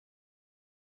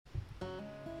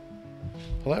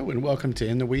Hello and welcome to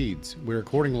In the Weeds. We're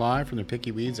recording live from the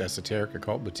Picky Weeds Esoteric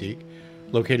Occult Boutique,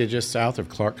 located just south of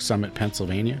Clark Summit,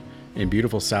 Pennsylvania, in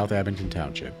beautiful South Abington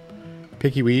Township.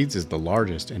 Picky Weeds is the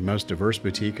largest and most diverse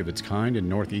boutique of its kind in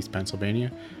Northeast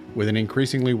Pennsylvania, with an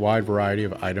increasingly wide variety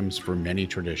of items for many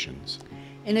traditions.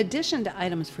 In addition to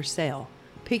items for sale,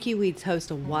 Picky Weeds hosts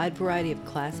a wide variety of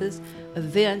classes,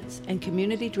 events, and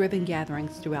community-driven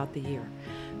gatherings throughout the year.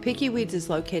 Picky Weeds is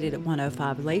located at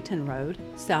 105 Layton Road,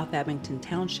 South Abington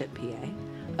Township, PA.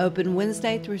 Open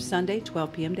Wednesday through Sunday,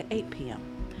 12 p.m. to 8 p.m.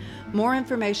 More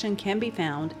information can be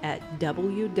found at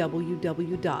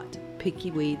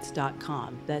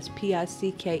www.pickyweeds.com. That's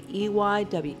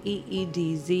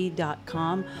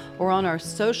PICKEYWEEDZ.com, or on our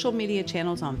social media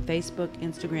channels on Facebook,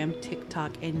 Instagram,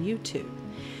 TikTok, and YouTube.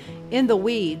 In the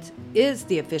Weeds is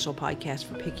the official podcast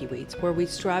for Picky Weeds, where we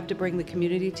strive to bring the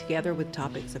community together with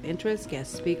topics of interest,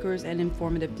 guest speakers, and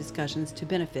informative discussions to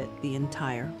benefit the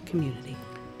entire community.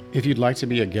 If you'd like to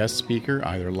be a guest speaker,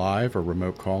 either live or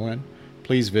remote call-in,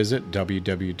 please visit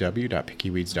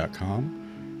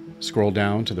www.pickyweeds.com. Scroll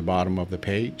down to the bottom of the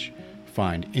page,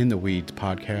 find In the Weeds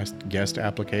podcast guest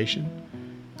application,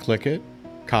 click it,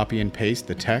 copy and paste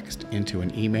the text into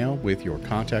an email with your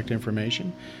contact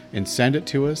information, and send it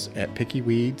to us at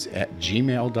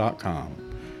pickyweeds@gmail.com.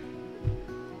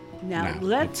 Now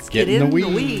let's get in the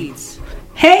weeds.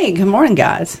 Hey, good morning,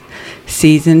 guys.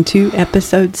 Season 2,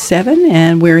 Episode 7,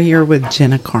 and we're here with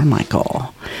Jenna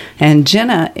Carmichael. And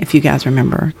Jenna, if you guys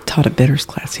remember, taught a bitters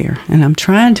class here, and I'm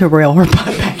trying to rail her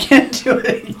butt back into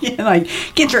it. Like,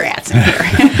 get your ass in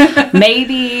here.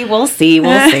 Maybe. We'll see.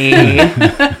 We'll see.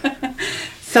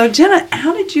 So, Jenna,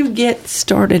 how did you get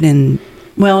started in,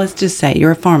 well, let's just say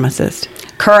you're a pharmacist.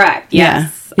 Correct.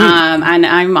 Yes. Yeah. And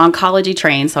I'm oncology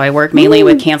trained, so I work mainly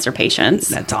with cancer patients.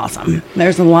 That's awesome.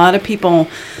 There's a lot of people.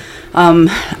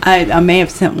 I may have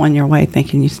sent one your way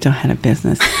thinking you still had a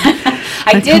business.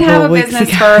 I did have a business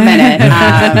for a minute.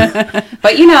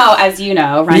 But, as you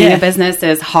know, running a business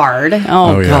is hard.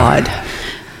 Oh yeah. God.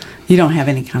 You don't have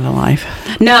any kind of life.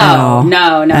 No.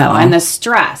 And the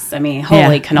stress. I mean,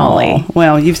 holy cannoli. Oh.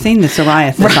 Well, you've seen the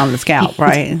psoriasis on the scalp,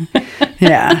 right?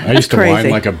 Yeah. I used to whine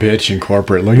like a bitch in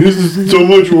corporate. Like, this is so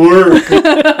much work.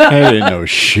 I didn't know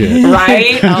shit.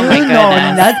 Right? Oh, my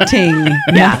goodness. Nothing.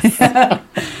 Yes.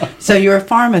 So you're a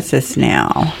pharmacist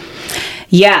now.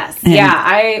 Yes.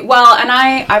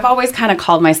 I've always kind of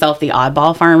called myself the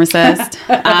oddball pharmacist.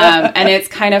 And it's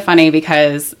kind of funny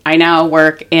because I now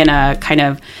work in a kind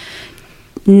of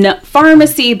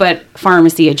pharmacy, but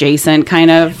pharmacy adjacent kind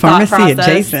of pharmacy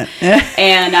adjacent.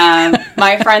 And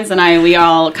my friends and I, we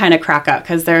all kind of crack up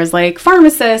because there's like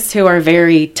pharmacists who are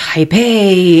very type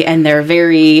A and they're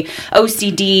very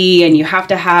OCD and you have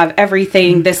to have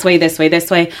everything this way.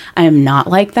 I am not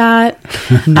like that.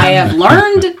 I have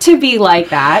learned to be like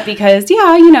that because,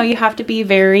 you have to be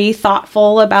very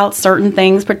thoughtful about certain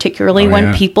things, particularly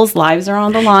when people's lives are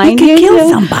on the line. You can kill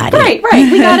somebody. Right.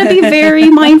 We got to be very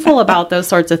mindful about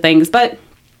those sorts of things. But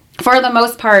for the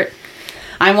most part,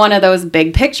 I'm one of those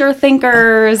big picture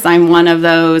thinkers. I'm one of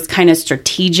those kind of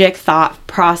strategic thought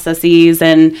processes.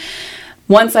 And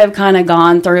once I've kind of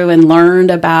gone through and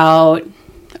learned about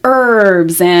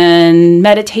herbs and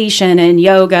meditation and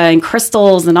yoga and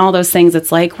crystals and all those things,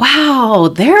 it's like,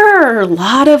 wow, there are a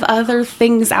lot of other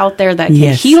things out there that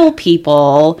can heal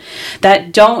people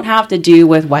that don't have to do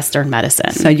with Western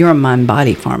medicine. So you're a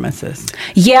mind-body pharmacist.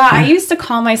 Yeah, I used to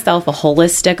call myself a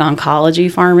holistic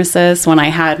oncology pharmacist when I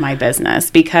had my business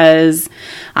because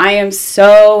I am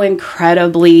so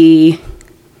incredibly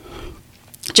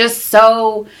just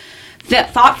so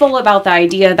thoughtful about the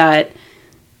idea that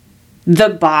the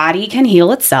body can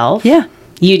heal itself. Yeah.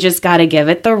 You just got to give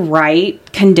it the right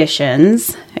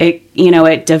conditions. It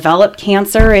developed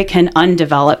cancer. It can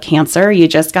undevelop cancer. You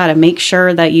just got to make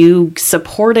sure that you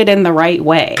support it in the right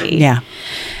way. Yeah.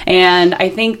 And I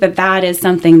think that is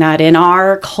something that in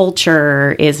our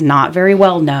culture is not very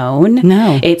well known.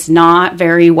 No. It's not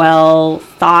very well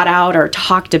thought out or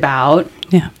talked about.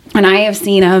 Yeah. And I have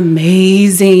seen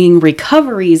amazing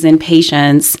recoveries in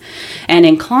patients and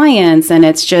in clients, and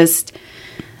it's just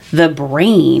the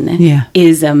brain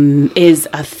is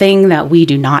a thing that we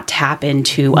do not tap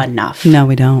into enough. No,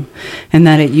 we don't. And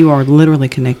that you are literally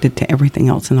connected to everything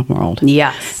else in the world.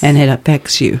 Yes. And it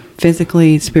affects you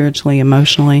physically, spiritually,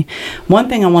 emotionally. One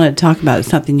thing I wanted to talk about is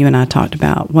something you and I talked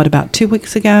about, about 2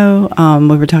 weeks ago?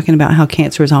 We were talking about how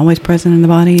cancer is always present in the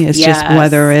body. It's just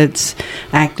whether it's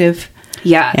active.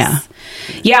 Yes. Yeah.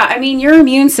 Yeah, I mean, your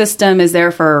immune system is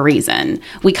there for a reason.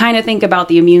 We kind of think about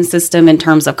the immune system in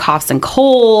terms of coughs and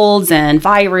colds and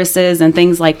viruses and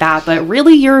things like that, but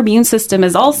really your immune system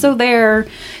is also there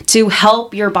to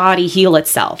help your body heal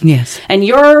itself. Yes. And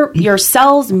your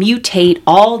cells mutate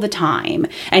all the time,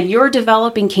 and you're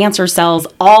developing cancer cells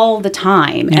all the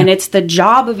time. Yeah. And it's the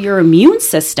job of your immune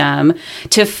system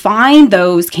to find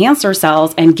those cancer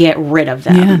cells and get rid of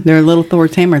them. Yeah, they're a little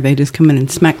Thor's hammer. They just come in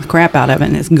and smack the crap out of it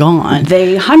and it's gone.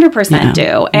 They 100%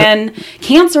 do. And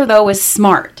cancer, though, is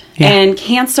smart. Yeah. And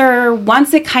cancer,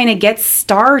 once it kind of gets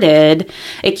started,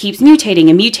 it keeps mutating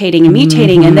and mutating and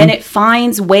mutating, and then it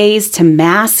finds ways to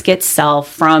mask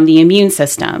itself from the immune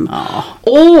system. Oh.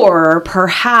 Or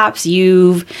perhaps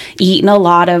you've eaten a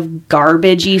lot of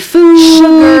garbagey foods,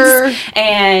 sugar,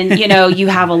 and you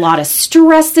have a lot of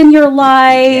stress in your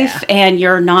life, and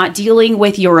you're not dealing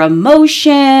with your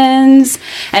emotions,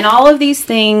 and all of these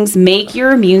things make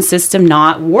your immune system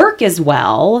not work as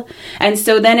well, and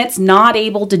so then it's not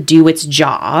able to do its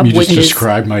job. You just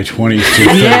described my 20s to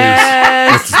 30s.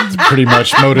 Yes. That's pretty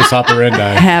much modus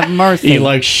operandi. Have mercy. Eat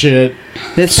like shit.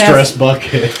 Stress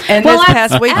bucket. And this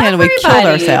past weekend we killed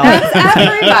ourselves. That's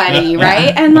everybody,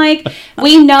 right? And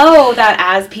we know that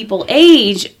as people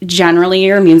age, generally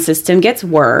your immune system gets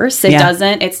worse.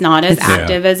 It's not as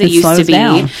active as it used to be.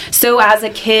 Down. So as a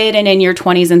kid and in your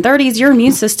 20s and 30s, your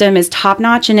immune system is top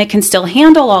notch and it can still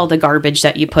handle all the garbage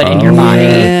that you put in your body.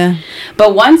 Yeah.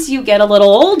 But once you get a little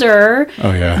older,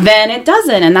 then it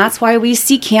doesn't. And that's why we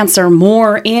see cancer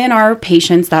more in our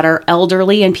patients that are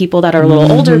elderly and people that are a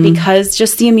little older, because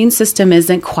just the immune system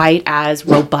isn't quite as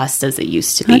robust as it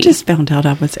used to be. I just found out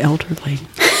I was elderly.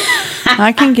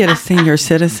 I can get a senior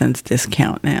citizens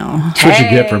discount now. That's what you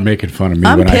get for making fun of me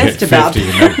when I hit 50 about and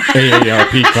my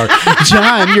AARP card.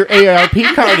 John, your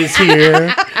AARP card is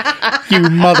here. You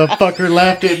motherfucker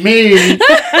laughed at me.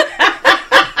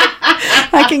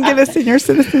 I can get a senior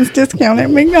citizens discount at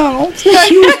McDonald's.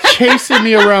 She was chasing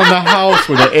me around the house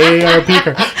with an AARP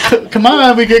card. Come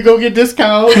on, we can go get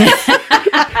discounts.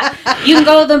 You can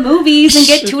go to the movies and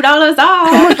get $2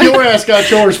 off. Your ass got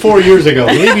yours 4 years ago.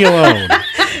 Leave me alone.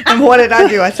 And what did I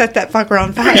do? I set that fucker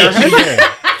on fire.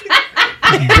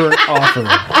 Burnt off of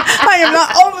it. I am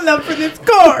not old enough for this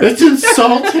card. It's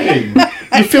insulting.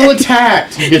 You feel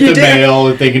attacked. You get the mail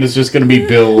and thinking it's just going to be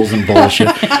bills and bullshit.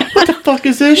 What the fuck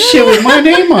is this shit with my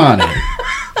name on it?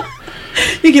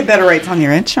 You get better rates on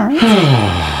your insurance.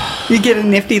 You get a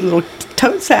nifty little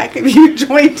tote sack if you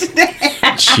join today.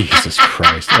 Jesus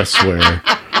Christ, I swear.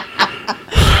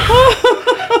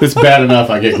 It's bad enough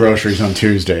I get groceries on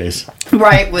Tuesdays.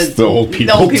 Right, with the old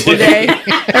people day.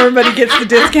 Everybody gets the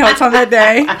discounts on that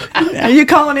day. Are you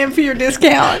calling in for your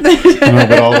discount? No,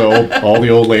 but all the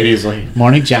old ladies like,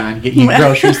 morning, John, getting your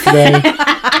groceries today.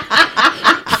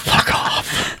 Fuck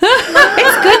off.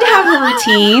 It's good to have a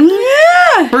routine.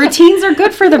 Yeah. Routines are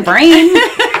good for the brain.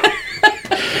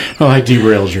 Oh, I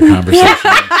derailed your conversation.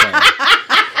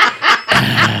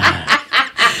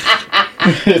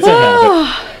 It's a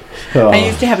habit. Oh. I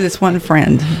used to have this one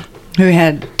friend who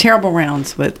had terrible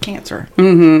rounds with cancer.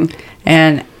 Mm-hmm.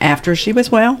 And after she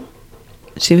was well,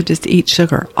 she would just eat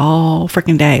sugar all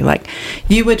freaking day. Like,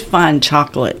 you would find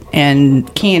chocolate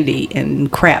and candy and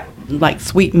crap, like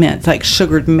sweet mints, like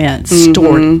sugared mints,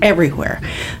 stored everywhere.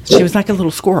 She was like a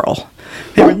little squirrel.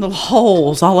 There were little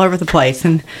holes all over the place,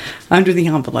 and under the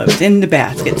envelopes, in the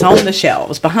baskets, on the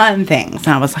shelves, behind things.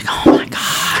 And I was like, oh my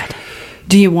God,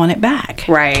 do you want it back?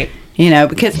 Right.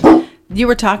 Because you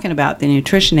were talking about the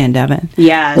nutrition end of it.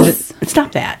 Yes.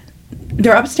 Stop that.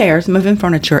 They're upstairs moving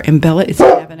furniture, and Bella is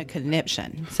having a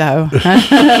conniption. So,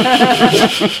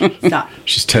 stop.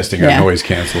 She's testing our noise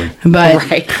canceling. But,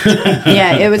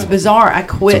 yeah, it was bizarre. I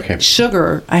quit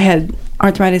sugar. I had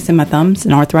arthritis in my thumbs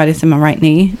and arthritis in my right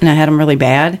knee, and I had them really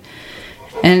bad.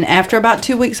 And after about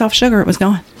 2 weeks off sugar, it was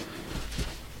gone.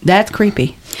 That's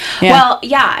creepy. Yeah. Well,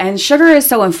 yeah, and sugar is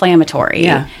so inflammatory.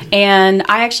 Yeah. And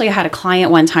I actually had a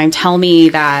client one time tell me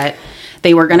that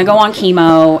they were going to go on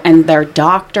chemo, and their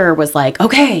doctor was like,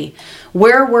 okay,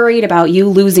 we're worried about you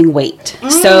losing weight.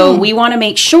 So we want to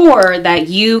make sure that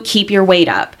you keep your weight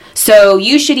up. So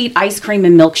you should eat ice cream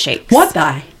and milkshakes. What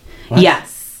the?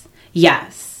 Yes.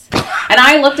 And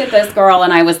I looked at this girl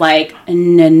and I was like,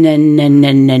 no.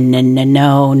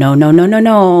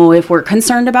 If we're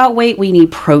concerned about weight, we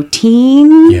need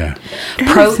protein. Yeah.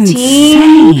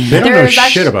 Protein. They don't know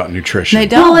shit about nutrition. They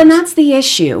don't. Well, and that's the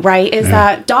issue, right? Is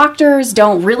that doctors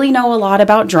don't really know a lot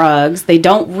about drugs. They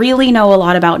don't really know a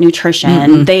lot about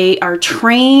nutrition. They are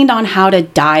trained on how to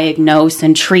diagnose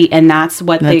and treat, and that's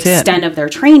what the extent of their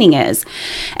training is.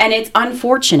 And it's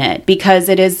unfortunate because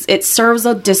it serves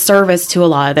a disservice to a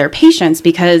lot of their patients patients,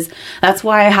 because that's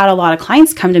why I had a lot of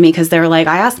clients come to me, because they're like,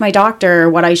 I asked my doctor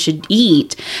what I should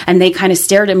eat, and they kind of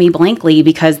stared at me blankly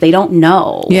because they don't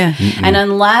know. Yeah. And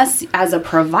unless, as a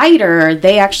provider,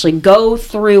 they actually go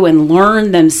through and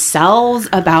learn themselves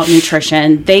about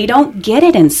nutrition, they don't get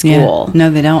it in school. Yeah. No,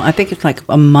 they don't. I think it's like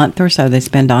a month or so they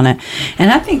spend on it.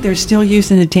 And I think they're still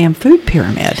using the damn food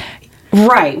pyramid.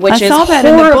 Right, which I is saw that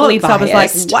in the horribly books. I was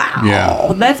biased. like, wow,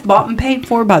 Yeah. that's bought and paid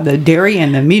for by the dairy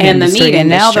and the meat And the industry. meat And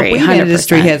now the industry, wheat 100%.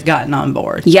 industry has gotten on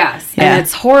board. Yes, Yeah. and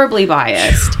it's horribly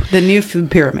biased. The new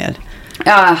food pyramid.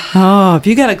 Oh, if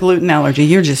you got a gluten allergy,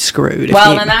 you're just screwed.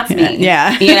 Well, then that's me.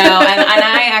 Yeah. You know, and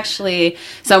I actually,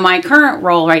 so my current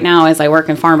role right now is I work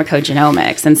in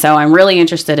pharmacogenomics. And so I'm really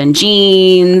interested in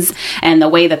genes and the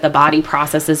way that the body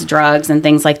processes drugs and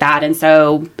things like that. And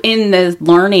so in the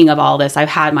learning of all this, I've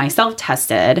had myself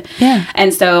tested. Yeah.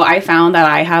 And so I found that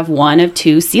I have one of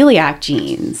 2 celiac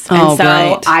genes. Oh, and so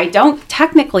great. I don't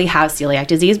technically have celiac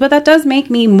disease, but that does make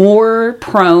me more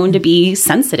prone to be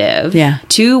sensitive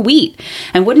to wheat.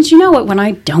 And wouldn't you know it, when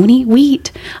I don't eat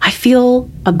wheat, I feel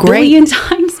a billion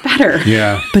times better.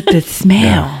 Yeah. But the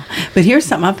smell. But here's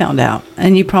something I found out,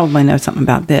 and you probably know something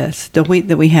about this. The wheat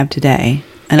that we have today,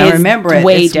 and I It's remember it's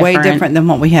way different than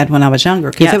what we had when I was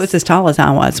younger, because Yes. it was as tall as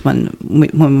I was when we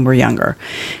were younger.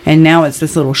 And now it's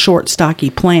this little short, stocky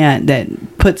plant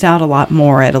that puts out a lot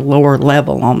more at a lower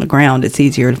level on the ground. It's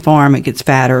easier to farm. It gets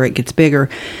fatter. It gets bigger.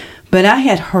 But I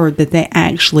had heard that they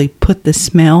actually put the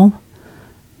smell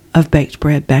of baked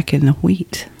bread back in the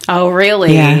wheat. Oh,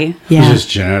 really? Yeah. It's just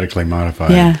genetically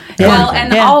modified. Yeah. Well,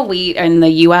 Everything. and all wheat in the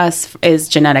U.S. is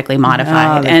genetically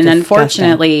modified. Oh, and that's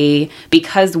unfortunately,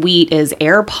 because wheat is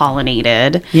air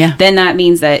pollinated, then that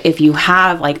means that if you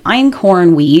have like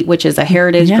einkorn wheat, which is a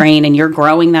heritage grain, and you're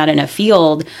growing that in a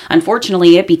field,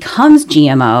 unfortunately, it becomes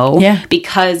GMO.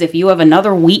 Because if you have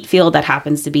another wheat field that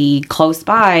happens to be close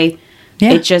by,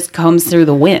 it just comes through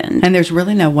the wind. And there's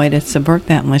really no way to subvert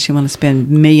that unless you want to spend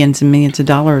millions and millions of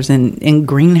dollars in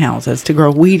greenhouses to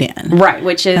grow wheat in. Right,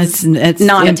 which is it's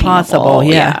not impossible.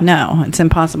 Yeah. No, it's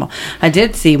impossible. I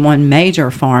did see one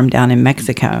major farm down in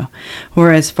Mexico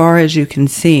where, as far as you can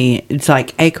see, it's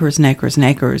like acres and acres and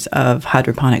acres of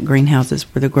hydroponic greenhouses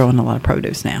where they're growing a lot of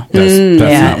produce now.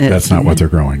 That's not what they're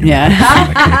growing.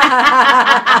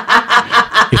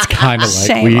 It's kind of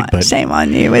like wheat, but shame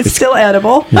on you. It's still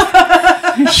edible.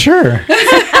 Sure.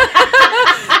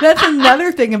 That's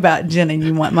another thing about Jenna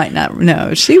you might not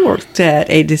know. She worked at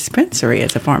a dispensary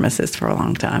as a pharmacist for a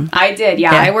long time. I did,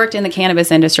 yeah. I worked in the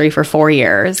cannabis industry for 4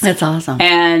 years. That's awesome.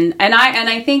 And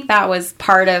I think that was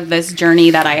part of this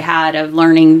journey that I had of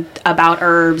learning about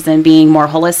herbs and being more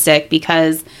holistic,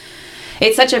 because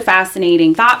it's such a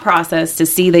fascinating thought process to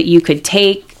see that you could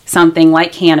take something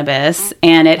like cannabis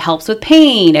and it helps with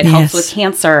pain, it helps with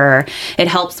cancer, it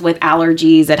helps with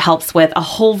allergies, it helps with a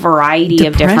whole variety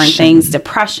of different things,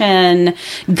 depression,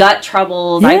 gut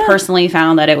troubles. I personally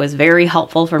found that it was very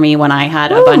helpful for me when I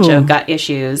had a bunch of gut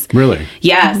issues. Really?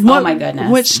 Yes. Oh my goodness.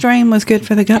 Which strain was good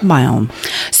for the gut biome?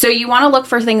 So you want to look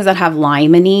for things that have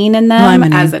limonene in them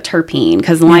as a terpene,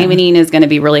 because limonene is going to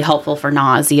be really helpful for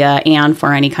nausea and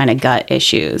for any kind of gut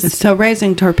issues. So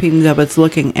raising terpenes, I was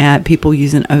looking at people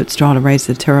using oat straw to raise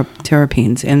the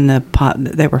terpenes in the pot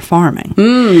that they were farming.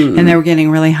 And they were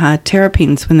getting really high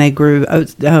terpenes when they grew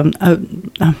oats,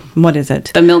 what is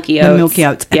it? The milky oats. The milky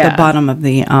oats at the bottom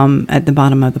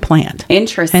of the plant.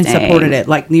 Interesting. And supported it,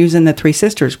 like using the Three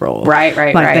Sisters rule. Right.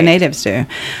 Like the natives do.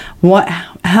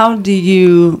 How do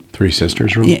you... Three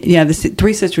Sisters rule? Yeah, the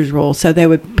Three Sisters rule. So they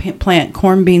would plant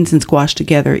corn, beans, and squash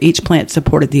together. Each plant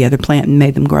supported the other plant and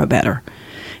made them grow better.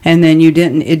 And then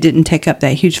it didn't take up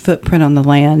that huge footprint on the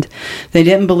land. They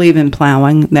didn't believe in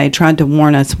plowing. They tried to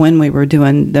warn us when we were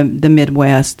doing the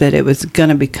Midwest that it was going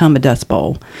to become a dust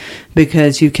bowl,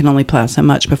 because you can only plow so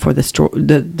much before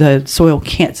the soil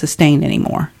can't sustain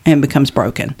anymore and becomes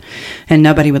broken. And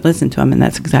nobody would listen to them, and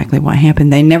that's exactly what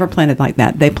happened. They never planted like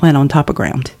that. They plant on top of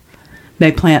ground.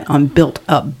 They plant on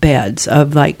built-up beds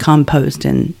of like compost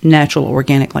and natural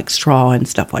organic like straw and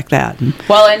stuff like that.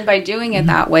 Well, and by doing it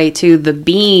that way too, the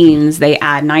beans, they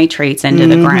add nitrates into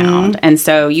the ground. And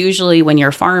so usually when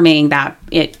you're farming, that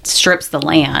it strips the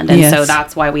land. And so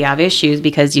that's why we have issues,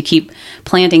 because you keep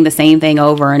planting the same thing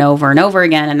over and over and over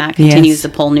again, and that continues to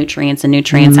pull nutrients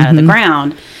out of the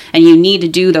ground. And you need to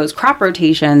do those crop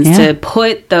rotations to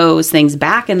put those things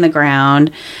back in the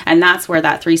ground. And that's where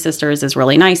that Three Sisters is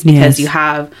really nice, because you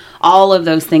have all of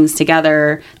those things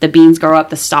together. The beans grow up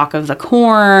the stalk of the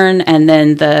corn, and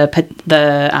then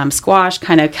the squash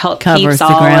kind of keeps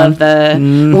all of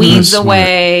the weeds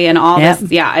away and all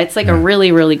this. Yeah, it's like a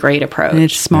really, really great approach.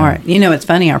 It's smart. You know, it's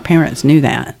funny. Our parents knew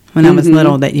that. when I was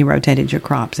little that you rotated your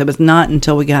crops. It was not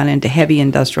until we got into heavy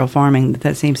industrial farming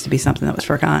that seems to be something that was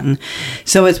forgotten.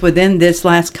 So it's within this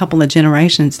last couple of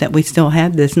generations that we still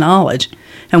had this knowledge,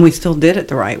 and we still did it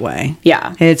the right way.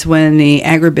 Yeah. It's when the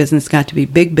agribusiness got to be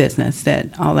big business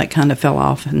that all that kind of fell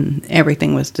off and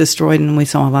everything was destroyed, and we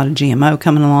saw a lot of GMO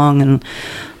coming along and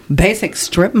basic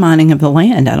strip mining of the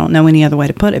land. I don't know any other way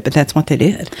to put it, but that's what they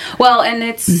did. Well, and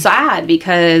it's sad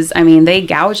because, I mean, they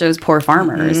gouge those poor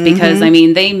farmers because, I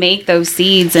mean, they make those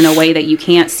seeds in a way that you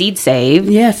can't seed save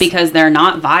because they're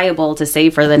not viable to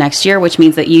save for the next year, which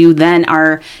means that you then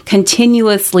are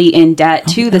continuously in debt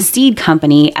to the seed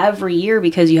company every year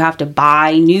because you have to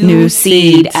buy new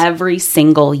seed every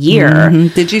single year.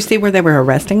 Did you see where they were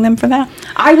arresting them for that?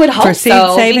 I would hope for seed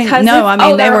so. saving? No, I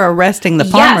mean, they were arresting the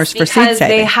farmers for seed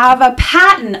saving. They have a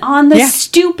patent on the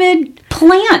stupid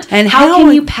plant. And how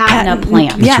can you patent a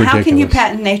plant? Yeah, how can you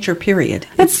patent nature, period?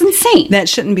 That's insane. That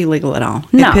shouldn't be legal at all.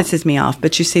 No. It pisses me off.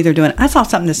 But you see, they're doing it. I saw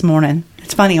something this morning.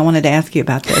 It's funny. I wanted to ask you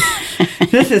about this.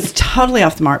 This is totally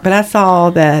off the mark. But I saw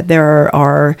that there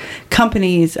are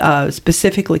companies,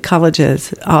 specifically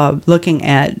colleges, looking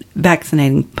at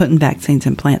putting vaccines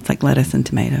in plants like lettuce and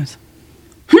tomatoes.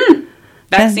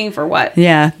 Vaccine for what?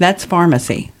 Yeah, that's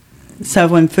pharmacy. So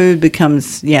when food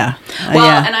becomes, Well,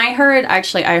 and I heard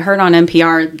on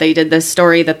NPR, they did this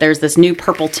story that there's this new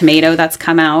purple tomato that's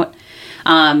come out.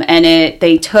 And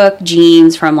they took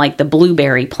genes from like the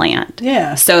blueberry plant.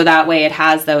 Yeah. So that way it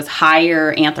has those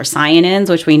higher anthocyanins,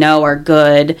 which we know are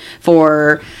good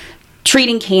for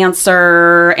treating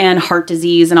cancer and heart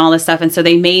disease and all this stuff. And so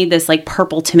they made this like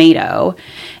purple tomato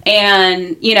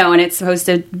and, and it's supposed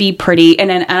to be pretty.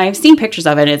 And I've seen pictures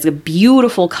of it. It's a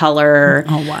beautiful color.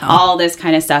 Oh, wow. All this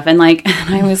kind of stuff. And like,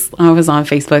 I was on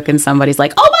Facebook and somebody's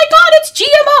like, oh my God, it's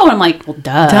GMO. And I'm like, well,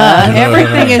 duh.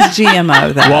 Everything is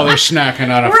GMO though. While they're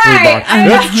snacking on a food box.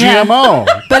 It's GMO.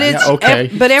 But it's okay.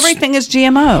 But everything is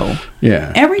GMO.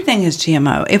 Yeah. Everything is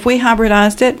GMO. If we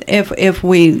hybridized it, if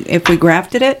we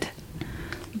grafted it,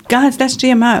 guys, that's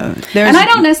GMO. And I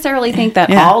don't necessarily think that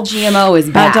all GMO is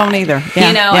bad. I don't either. Yeah,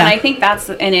 and I think that's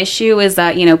an issue is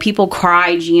that, people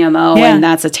cry GMO and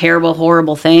that's a terrible,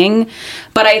 horrible thing.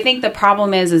 But I think the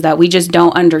problem is that we just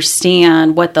don't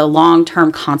understand what the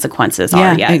long-term consequences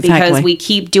are yet. Exactly. Because we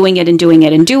keep doing it and doing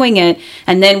it and doing it,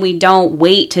 and then we don't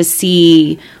wait to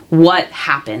see what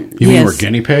happens. You mean we're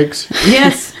guinea pigs?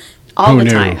 Yes. All the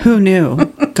time. Who knew?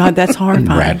 God, that's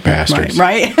horrifying. Rat bastards.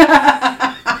 Right?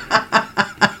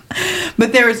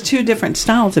 But there is two different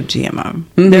styles of GMO.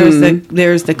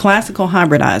 There's the classical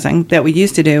hybridizing that we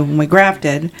used to do when we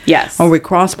grafted, or we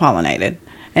cross-pollinated,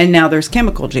 and now there's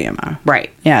chemical GMO. Right.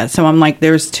 Yeah. So I'm like,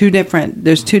 there's two different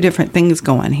things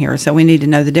going here. So we need to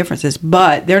know the differences,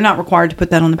 but they're not required to put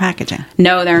that on the packaging.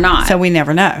 No, they're not. So we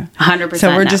never know. 100%.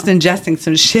 So we're just ingesting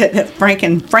some shit that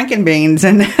Franken beans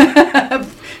and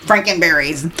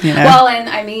Frankenberries. Well, and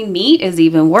I mean, meat is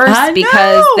even worse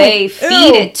because they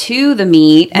feed it to the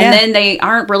meat, and then they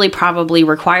aren't really probably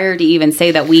required to even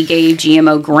say that we gave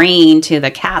GMO grain to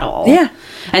the cattle. Yeah.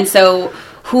 And so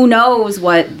who knows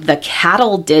what the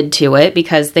cattle did to it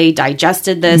because they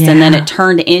digested this and then it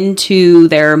turned into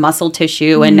their muscle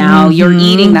tissue and now you're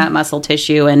eating that muscle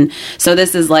tissue. And so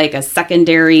this is like a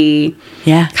secondary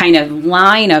kind of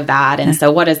line of that. And so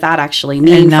what does that actually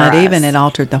mean and not for us? even it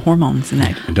altered the hormones in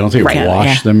that. Don't they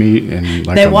wash the meat in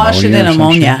like they wash it in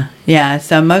ammonia. Shit? Yeah.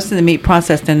 So most of the meat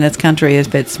processed in this country,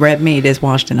 if it's red meat, is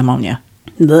washed in ammonia.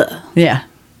 Ugh. Yeah.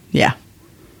 Yeah.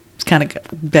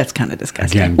 That's kind of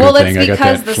disgusting. Again, well, that's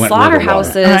because the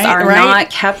slaughterhouses are not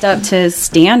kept up to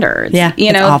standards. Yeah,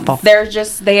 it's awful. They're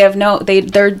just they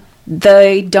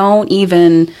don't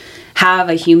even have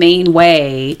a humane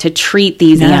way to treat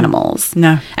these animals.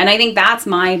 No. And I think that's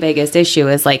my biggest issue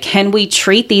is like, can we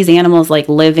treat these animals like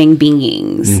living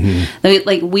beings?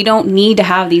 Like we don't need to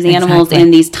have these animals in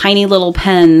these tiny little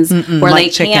pens where like they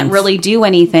chickens. can't really do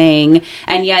anything.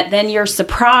 And yet then you're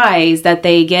surprised that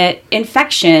they get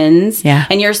infections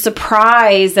and you're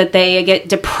surprised that they get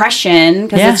depression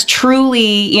because it's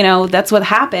truly, that's what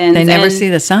happens. They never see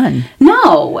the sun.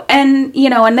 No. And,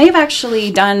 and they've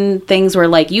actually done things where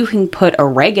like you can put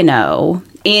oregano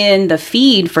in the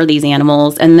feed for these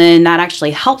animals and then that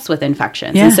actually helps with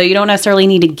infections. And so you don't necessarily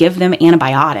need to give them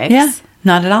antibiotics. Yeah,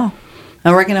 not at all.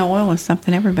 Oregano oil is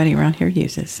something everybody around here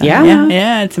uses. So, Yeah.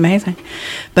 yeah, it's amazing.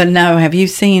 But no, have you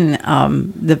seen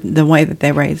the way that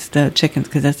they raise the chickens?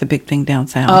 Because that's a big thing down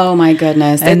south. Oh my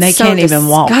goodness! And It's they can't so even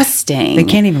walk. Disgusting. They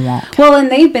can't even walk. Well,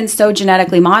 and they've been so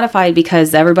genetically modified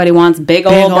because everybody wants big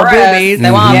old old breasts. boobies.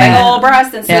 They want Yeah. big old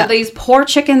breasts, and so Yeah. these poor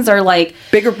chickens are like,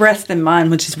 Bigger breasts than mine,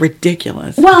 which is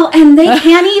ridiculous. well, and they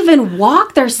can't even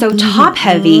walk. They're so top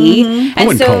heavy, I and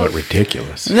wouldn't so call it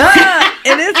ridiculous.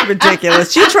 It is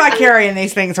ridiculous. You try carrying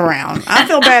these things around. I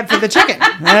feel bad for the chicken.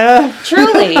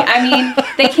 truly, I mean,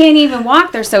 they can't even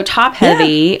walk. They're so top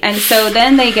heavy, and so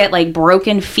then they get like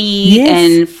broken feet Yes.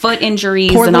 and foot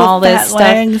injuries Poor and little all this fat stuff.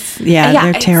 legs. Yeah, they're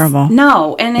it's- terrible.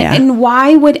 No, and Yeah. and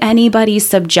why would anybody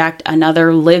subject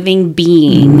another living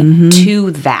being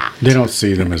to that? They don't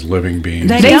see them as living beings.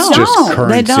 They It's don't. just They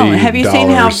currency, They don't. Have you seen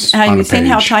dollars have on you a seen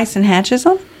how page. Tyson hatches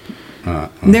them?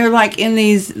 They're like in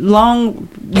these long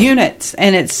units,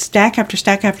 and it's stack after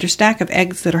stack after stack of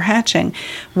eggs that are hatching,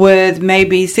 with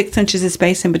maybe 6 inches of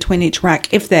space in between each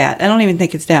rack, if that. I don't even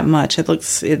think it's that much. It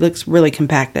looks really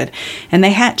compacted, and they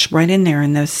hatch right in there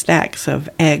in those stacks of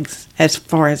eggs, as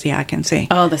far as the eye can see.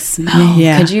 Oh, the smell!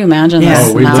 Yeah. Could you imagine Yeah. the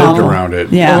Oh, we smell? lived around it.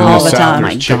 Yeah, In all the the South, time.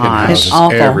 There's My chicken God. houses It's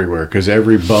awful. everywhere because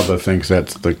every Bubba thinks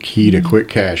that's the key to quick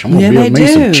cash. I'm gonna Yeah, build they me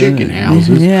some do. chicken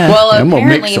houses. Yeah. Well, and I'm gonna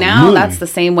make apparently some now money. that's the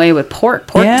same way with pork.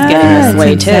 Pork's Yeah, getting this it's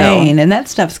way insane. too. And that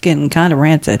stuff's getting kind of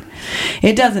rancid.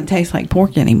 It doesn't taste like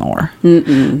pork anymore.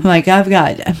 Like I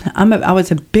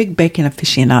was a big bacon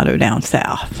aficionado down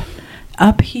south.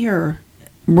 Up here,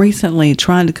 recently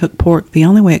trying to cook pork, the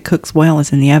only way it cooks well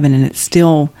is in the oven, and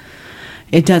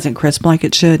it doesn't crisp like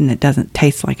it should, and it doesn't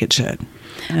taste like it should.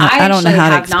 I don't know actually how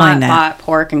to have explain not that. bought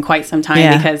pork in quite some time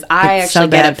Yeah, because I it's so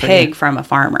actually get bad a for pig you. from a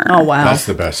farmer. Oh wow! That's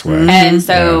the best way. And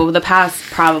so Yeah. the past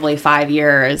probably 5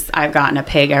 years, I've gotten a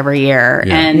pig every year.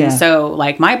 Yeah. And Yeah. so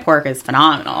like my pork is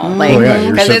phenomenal. Like, Oh, yeah,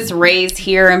 you're because so- it's raised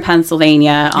here in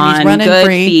Pennsylvania he's on running good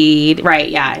free. feed. Right.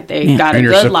 Yeah. They got a And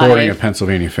you're good supporting life. a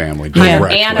Pennsylvania family Yeah.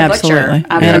 directly. And a Absolutely. butcher,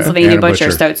 a Yeah. Pennsylvania And a butcher.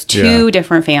 butcher. So it's two Yeah.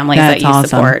 different families That's that you awesome.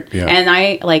 support. Yeah. And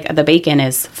I like the bacon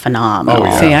is phenomenal. Oh,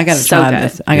 yeah. See, I got to So try good.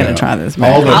 this. I got to Yeah. try this.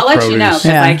 All the I'll let you know because produce.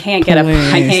 Yeah, I can't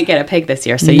get a pig this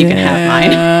year, so you can have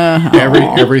mine.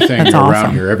 Everything That's around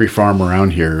awesome. here, every farm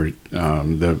around here,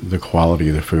 the quality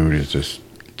of the food is just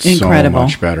Incredible. so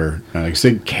much better.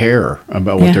 They care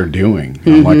about what Yeah. they're doing,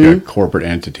 like a corporate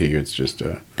entity. It's just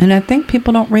And I think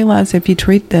people don't realize if you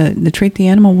treat the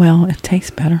animal well, it tastes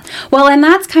better. Well, and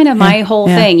that's kind of my Yeah, whole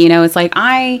yeah. thing. It's like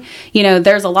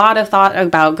there's a lot of thought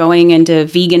about going into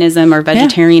veganism or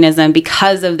vegetarianism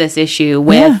because of this issue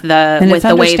with And it's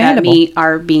the way that understandable. meat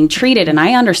are being treated. And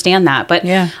I understand that. But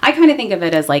Yeah. I kind of think of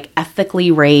it as like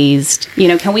ethically raised.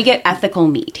 Can we get ethical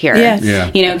meat here? Yes.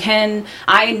 Yeah. Can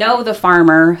I know the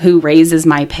farmer who raises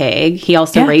my pig? He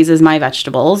also Yeah. raises my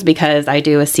vegetables because I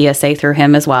do a CSA through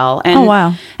him as well. And, Oh,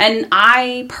 wow. And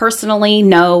I personally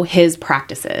know his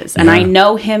practices, and Yeah. I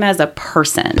know him as a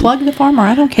person. Plug the farmer.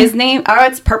 I don't care. His name,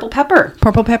 it's Purple Pepper.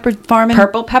 Purple Pepper Farming.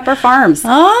 Purple Pepper Farms.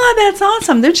 Oh, that's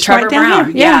awesome. They're just Trevor right down Brown.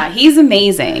 here. Yeah, he's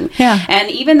amazing. Yeah. And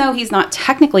even though he's not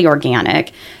technically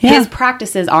organic, Yeah. his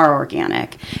practices are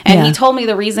organic. And Yeah. he told me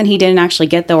the reason he didn't actually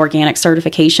get the organic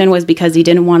certification was because he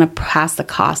didn't want to pass the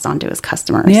cost on to his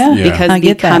customers. Yeah. Yeah. Because I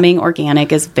get that. becoming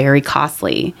organic is very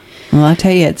costly. Well, I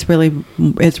tell you, it's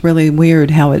really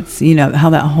weird how it's how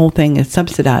that whole thing is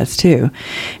subsidized too.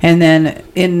 And then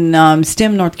in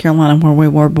Stem, North Carolina, where we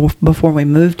were before we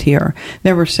moved here,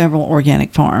 there were several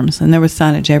organic farms, and there was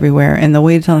signage everywhere. And the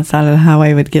weeds on the side of the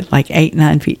highway would get like 8,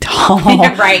 9 feet tall,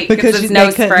 Right, because there's they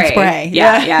no couldn't spray.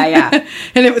 Yeah.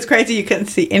 And it was crazy; you couldn't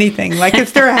see anything. Like,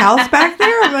 is there a house back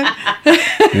there? I'm like,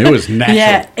 it was natural.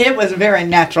 yeah, it was very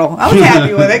natural. I was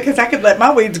happy with it because I could let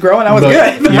my weeds grow, and I was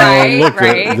good. Right, look,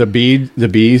 right. the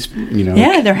bees,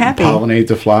 Yeah, they're happy. pollinate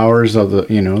the flowers of the,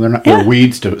 they're not, Yeah. they're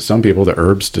weeds to some people, they're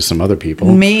herbs to some other people.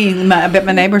 I bet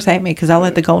my neighbors hate me because I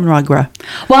let the goldenrod grow.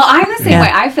 Well, I'm the same Yeah. way.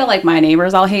 I feel like my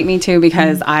neighbors all hate me too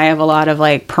because I have a lot of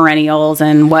like perennials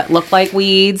and what look like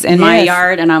weeds in my Yes.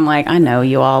 yard, and I'm like, I know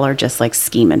you all are just like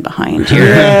scheming behind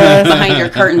your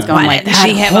curtains, going like, That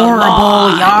she have a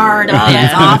horrible yard. Oh,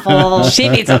 that's awful. She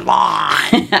needs a lawn.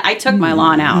 I took my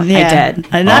lawn out. I did.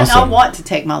 And I Awesome. want to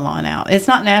take my lawn out. It's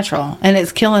not natural, and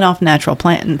it's killing off natural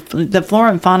plant. And the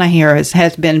flora and fauna here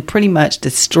has been pretty much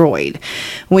destroyed.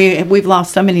 We've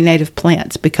lost so many native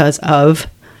plants because of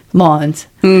lawns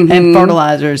and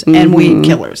fertilizers and weed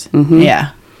killers.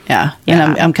 Yeah. And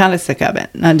I'm kind of sick of it.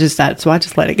 So I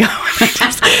just let it go.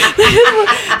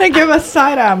 I give a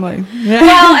side eye. I'm like,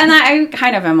 Well, and I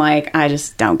kind of am like, I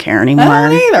just don't care anymore. I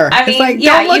don't either. I It's mean, like,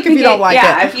 yeah, don't look can if you don't like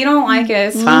yeah, it. if you don't like it,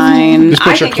 it's fine. Just I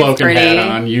put your think cloak it's and pretty. hat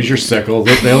on, use your sickle,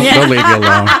 they'll leave you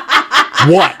alone.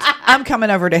 What? I'm coming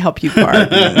over to help you garden.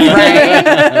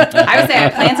 Right. I would say I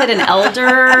planted an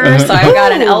elder, so I've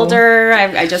got an elder.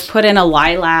 I just put in a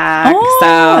lilac. Oh, so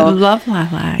I love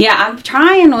lilac. yeah, I'm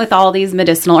trying with all these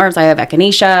medicinal herbs. I have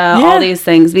echinacea, all these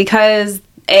things because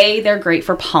they're great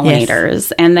for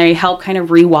pollinators and they help kind of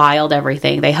rewild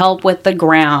everything. They help with the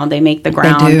ground. They make the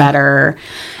ground better.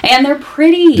 And they're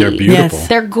pretty. They're beautiful. Yes.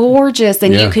 They're gorgeous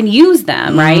and you can use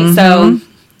them, right? So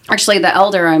actually the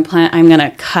elder I'm going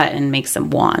to cut and make some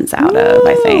wands out of,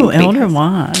 I think. Elder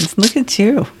wands. Look at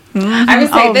you. I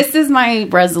would say this is my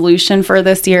resolution for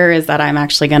this year is that I'm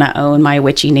actually going to own my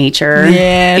witchy nature.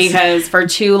 Yes. Because for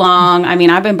too long, I mean,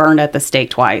 I've been burned at the stake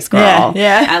twice, girl.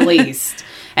 Yeah. At least.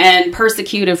 And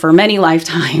persecuted for many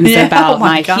lifetimes about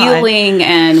my God. healing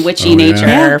and witchy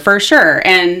nature, for sure.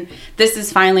 And this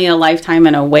is finally a lifetime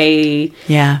in a way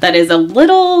that is a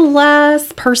little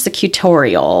less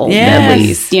persecutorial, at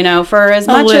least, you know, for as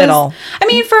much as, I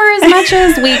mean, for as much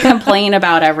as we complain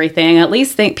about everything, at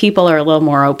least think people are a little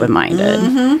more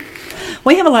open-minded.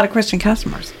 We have a lot of Christian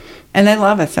customers. And they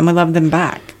love us, and we love them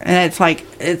back. And it's like,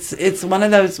 it's one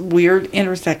of those weird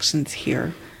intersections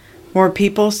here where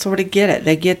people sort of get it.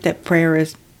 They get that prayer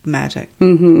is magic.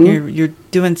 You're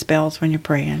doing spells when you're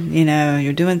praying. You know,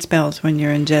 you're doing spells when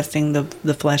you're ingesting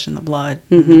the flesh and the blood.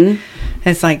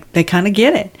 It's like they kind of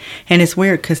get it. And it's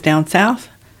weird because down south,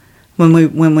 when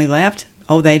we left,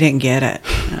 they didn't get it.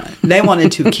 They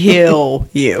wanted to kill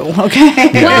you. Okay.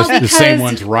 Yeah, Well, the same because-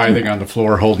 ones writhing on the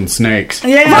floor holding snakes.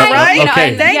 Yeah, right. You know, Okay.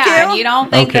 and, Thank you. and you don't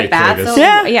think Okay, that that's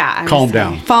Curtis. I'm Calm just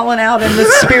down. Falling out in the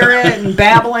spirit and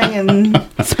babbling and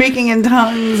speaking in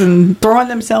tongues and throwing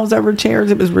themselves over chairs.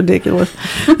 It was ridiculous.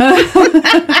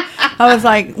 I was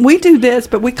like, we do this,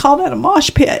 but we call that a mosh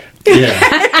pit.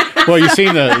 Yeah. Well, you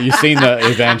seen the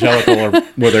evangelical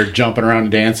where they're jumping around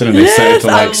and dancing and they set it to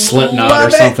I like Slipknot or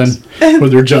love it. something where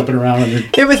they're jumping around and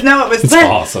It was It's let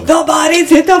awesome. the bodies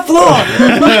hit the floor.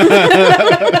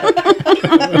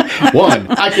 one.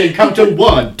 I can count to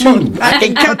 1, 2. I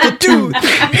can count to 2.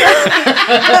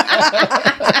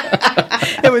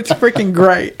 It was freaking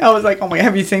great. I was like, oh my,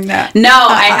 have you seen that? No,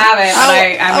 I haven't,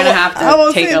 but I'm going to have I will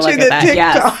to take a send look you at the that. TikTok.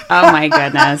 Yes. Oh, my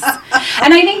goodness.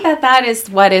 And I think that is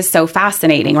what is so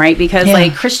fascinating, right? Because,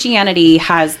 like, Christianity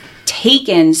has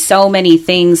taken so many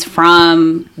things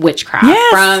from witchcraft,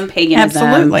 from paganism.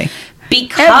 Absolutely.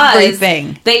 Because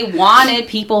Everything. they wanted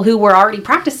people who were already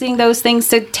practicing those things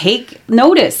to take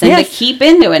notice and to keep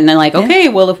into it. And they're like, okay,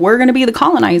 well, if we're going to be the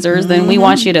colonizers, then we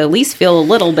want you to at least feel a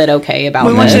little bit okay about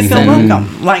We want you to this. feel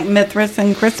welcome. Like Mithras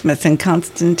and Christmas and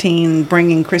Constantine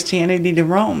bringing Christianity to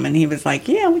Rome. And he was like,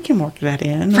 yeah, we can work that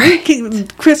in.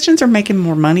 Christians are making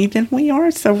more money than we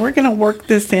are, so we're going to work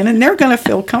this in. And they're going to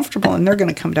feel comfortable and they're going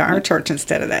to come to our church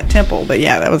instead of that temple. But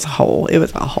yeah, it was a whole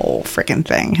freaking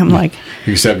thing. I'm like,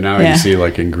 Except now you see,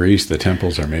 like in Greece, the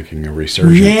temples are making a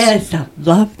resurgence. yes, I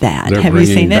love that. They're Have you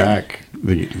bringing seen it? back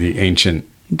the ancient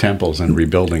temples and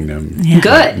rebuilding them.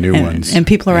 Good. New ones. And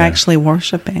people are actually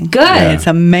worshiping. Good. Yeah. It's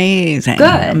amazing. Good.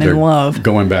 I'm They're in love.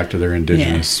 going back to their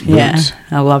indigenous Yeah, roots.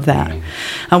 I love that. Yeah.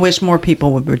 I wish more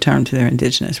people would return to their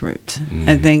indigenous roots.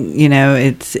 I think, you know,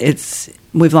 it's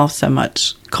we've lost so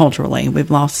much culturally.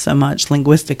 We've lost so much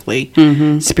linguistically,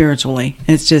 spiritually.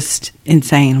 It's just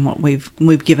insane what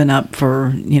we've given up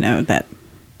for, you know, that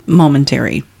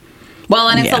momentary. Well,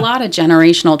 and it's a lot of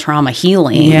generational trauma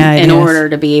healing Yeah, it in is. order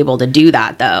to be able to do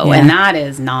that, though. Yeah. And that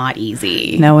is not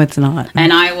easy. No, it's not.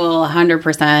 And I will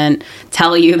 100%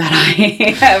 tell you that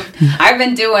I've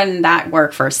been doing that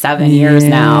work for 7 years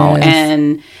now. Yes.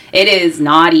 And it is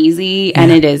not easy. And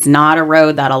it is not a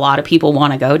road that a lot of people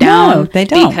want to go down. No, they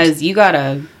don't. Because you got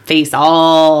to face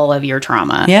all of your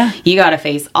trauma. Yeah. You got to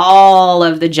face all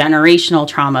of the generational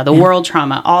trauma, the world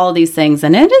trauma, all of these things.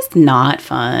 And it is not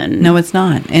fun. No, it's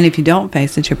not. And if you don't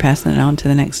face it, you're passing it on to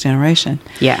the next generation.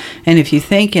 Yeah. And if you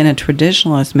think in a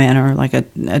traditionalist manner, like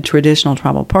a traditional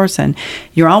tribal person,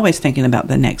 you're always thinking about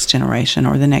the next generation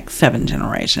or the next 7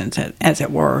 generations, as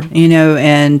it were, you know,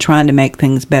 and trying to make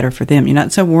things better for them. You're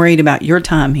not so worried about your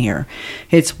time here.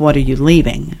 It's what are you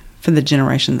leaving for the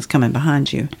generation that's coming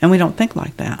behind you. And we don't think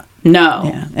like that. No.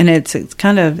 Yeah. And it's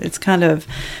kind of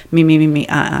me,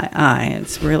 I.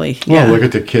 It's really, Well, look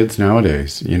at the kids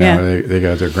nowadays. You know, Yeah. they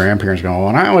got their grandparents going,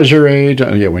 when I was your age,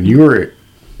 yeah, when you were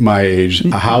my age,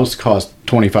 a house cost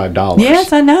 $25.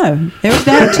 Yes, I know. There was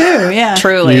that too. Yeah.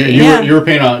 Truly. You were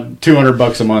paying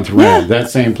 $200 a month rent. That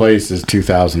same place is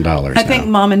 $2,000. I think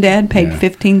Mom and Dad paid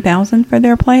 $15,000 for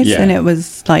their place, Yeah. and it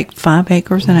was like 5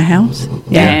 acres and a house.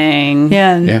 Yeah, Dang.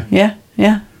 yeah, and- Yeah.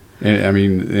 yeah. And, I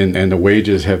mean, and the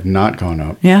wages have not gone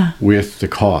up. Yeah. With the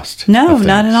cost. No, of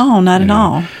not at things, all. Not you at know.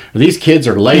 all. These kids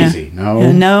are lazy. Yeah.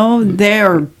 No. No,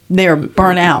 they're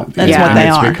burnt out. That's what And they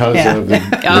it's are. because Yeah. of the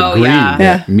Oh, greed, yeah.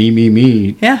 that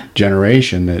me Yeah.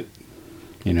 generation that,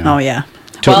 you know. Oh, yeah.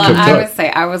 Took. I would say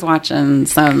I was watching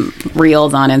some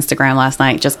reels on Instagram last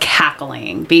night, just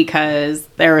cackling because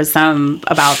there was some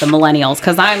about the millennials.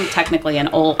 Because I'm technically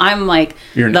I'm like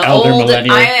You're an the elder old.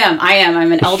 millennial? I am.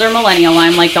 I'm an elder millennial.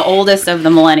 I'm like the oldest of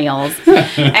the millennials.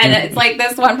 And it's like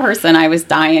this one person, I was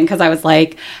dying because I was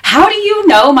like, "How do you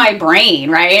know my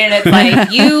brain?" Right? And it's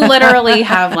like you literally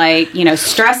have like, you know,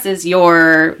 stress is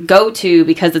your go-to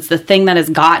because it's the thing that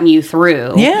has gotten you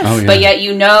through. Yes. Oh, yeah. But yet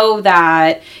you know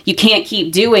that you can't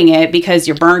keep doing it because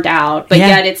you're burnt out, but Yeah.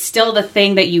 yet it's still the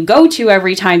thing that you go to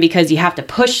every time because you have to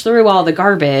push through all the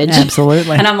garbage.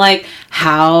 Absolutely. And I'm like,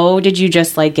 how did you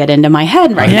just like get into my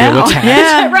head right Yeah. now?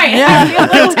 Yeah. Right. Yeah. I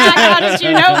feel like, how did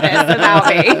you know this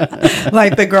about me?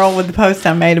 Like the girl with the post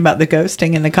I made about the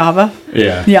ghosting in the kava.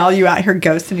 Yeah. Y'all, you out here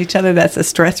ghosting each other. That's a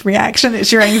stress reaction.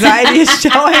 It's your anxiety is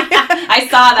showing. I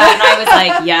saw that and I was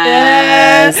like,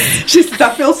 yes. She says,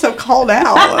 I feel so called out.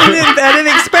 I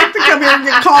didn't expect to come here and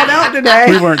get called out today.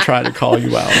 We weren't trying to call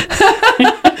you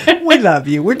out. We love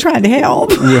you. We're trying to help.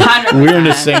 We're in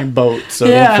the same boat, so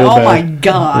Yeah, don't feel oh bad. my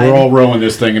God. We're all rowing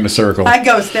this thing in a circle. I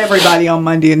ghost everybody on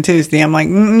Monday and Tuesday. I'm like,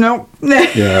 nope.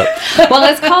 Yeah.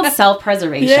 Well, it's called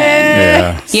self-preservation.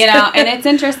 Yeah. You know, and it's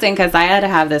interesting because I had to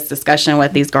have this discussion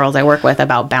with these girls I work with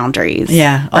about boundaries.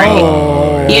 Yeah. Right?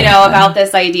 Oh. You know, about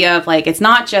this idea of like, it's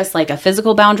not just like a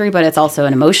physical boundary, but it's also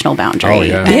an emotional boundary. Oh,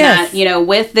 yeah. And Yes. that, you know,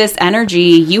 with this energy,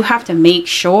 you have to make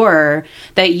sure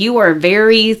that you are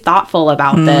very thoughtful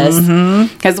about this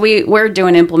because we're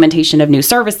doing implementation of new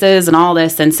services and all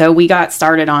this. And so we got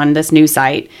started on this new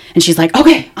site and she's like,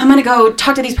 okay, I'm going to go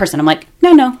talk to these person. I'm like,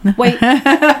 no, wait.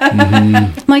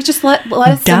 I'm like, just let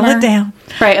us Dial simmer. it down.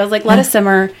 Right. I was like, let us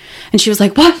simmer. And she was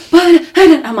like, what?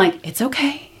 I'm like, it's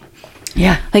okay.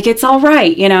 Yeah. Like, it's all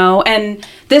right, you know? And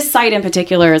this site in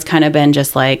particular has kind of been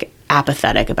just like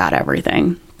apathetic about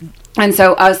everything. And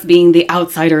so us being the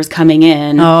outsiders coming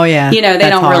in, Oh, yeah. you know, they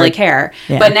That's don't really hard. care.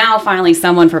 Yeah. But now finally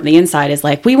someone from the inside is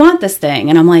like, we want this thing.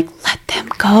 And I'm like, let them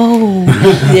go.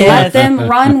 Let them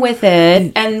run with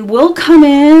it. And we'll come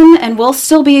in and we'll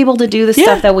still be able to do the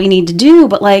stuff that we need to do.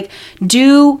 But like,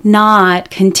 do not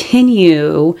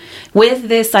continue with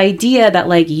this idea that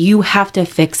like you have to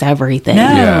fix everything. No.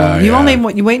 Yeah, you yeah.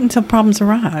 you wait until problems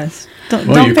arise. Don't,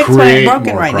 Well, don't you fix what ain't create broken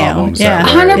more right now. problems Yeah.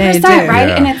 that way. 100%, Yeah, you do. right?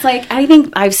 Yeah. And it's like, I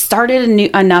think I've started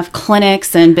enough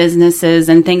clinics and businesses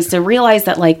and things to realize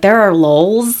that like there are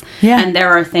lulls Yeah. and there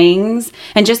are things.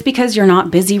 And just because you're not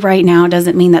busy right now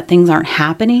doesn't mean that things aren't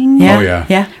happening. Yeah. Oh, yeah.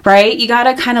 Yeah. Right? You got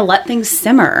to kind of let things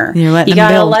simmer. You're letting you them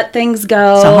got to build. let things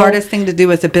go. It's the hardest thing to do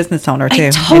as a business owner, too.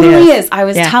 It totally is. I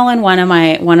was Yeah. telling one of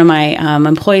my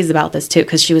employees about this too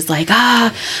because she was like,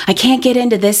 I can't get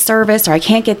into this service or I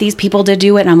can't get these people to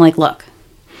do it. And I'm like, look,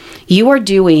 you are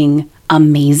doing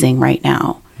amazing right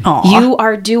now. Aw. You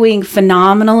are doing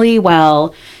phenomenally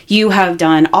well. You have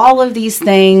done all of these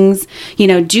things. You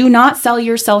know, do not sell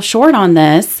yourself short on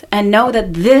this and know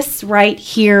that this right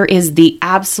here is the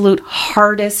absolute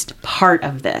hardest part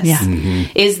of this. Yeah.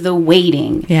 Is the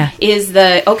waiting. Yeah. Is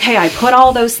the, okay, I put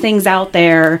all those things out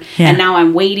there Yeah. and now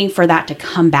I'm waiting for that to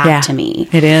come back Yeah. to me.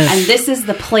 It is. And this is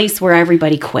the place where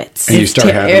everybody quits. And you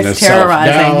start having it's this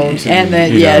terrorizing. self-doubt. And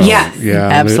then, you know, yes.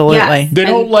 Yes. Absolutely. Yeah. They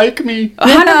don't like me.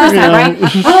 100%, right?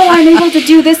 Oh, I'm able to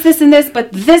do this, and this, but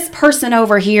this person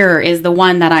over here is the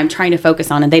one that I'm trying to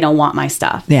focus on, and they don't want my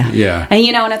stuff. Yeah. Yeah. And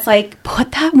you know, and it's like,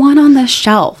 put that one on the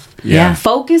shelf. Yeah.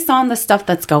 Focus on the stuff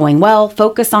that's going well.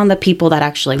 Focus on the people that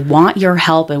actually want your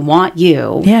help and want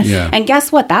you. Yes. Yeah. And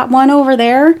guess what? That one over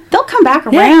there, they'll come back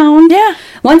around. Yeah.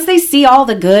 Once they see all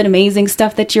the good, amazing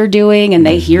stuff that you're doing and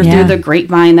they hear Yeah. through the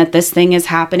grapevine that this thing is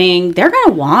happening, they're going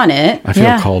to want it. I feel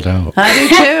Yeah. called out. I do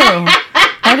too.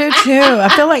 I do too. I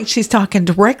feel like she's talking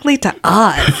directly to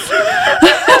us.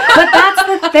 But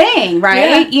that's the thing, right?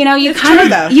 Yeah. You know, you It's kind true, of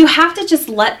though. you have to just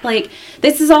let like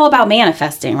this is all about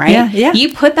manifesting, right? Yeah, yeah.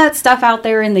 You put that stuff out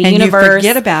there in the And you universe,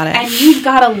 forget about it. and you've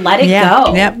got to let it Yeah,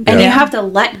 go. yep, And yeah. you have to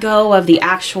let go of the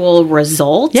actual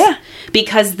result. Yeah.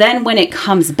 Because then when it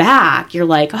comes back, you're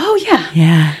like, oh yeah,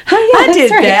 Yeah. oh yeah, I that's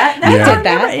did right. that. I Yeah. did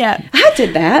that. Yeah. I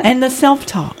did that. And the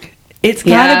self-talk. It's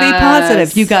got to be Yes.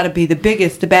 positive. You got to be the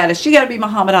biggest, the baddest. You got to be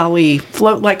Muhammad Ali,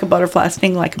 float like a butterfly,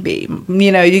 sting like a bee.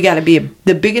 You know, you got to be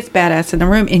the biggest badass in the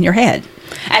room in your head.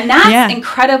 And that's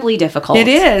incredibly difficult. It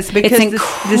is, because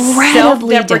this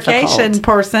self-deprecation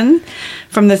person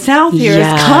from the South here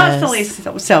is constantly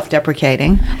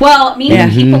self-deprecating. Well, me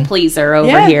and people pleaser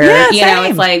over here. You know,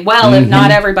 same. it's like, well, if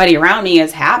not everybody around me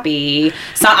is happy,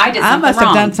 so I did something wrong. I must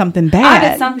have done something bad. I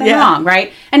did something wrong,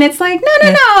 right? And it's like,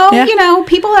 no. You know,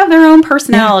 people have their own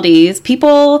personalities.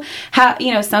 People have,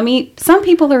 you know, some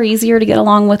people are easier to get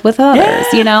along with others,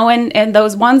 you know, and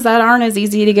those ones that aren't as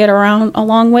easy to get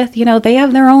along with, you know, they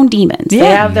have their own demons. They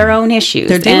have their own issues.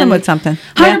 They're dealing with something.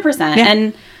 100%.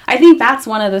 And I think that's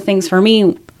one of the things for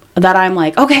me that I'm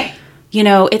like, okay, you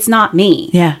know, it's not me.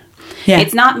 Yeah.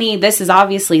 It's not me. This is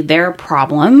obviously their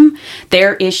problem,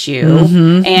 their issue,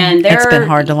 and it's been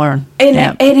hard to learn.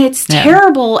 And it's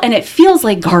terrible, and it feels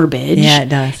like garbage. Yeah, it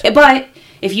does. But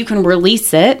if you can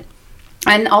release it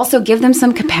and also give them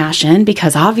some compassion,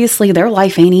 because obviously their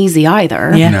life ain't easy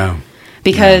either. Yeah. No.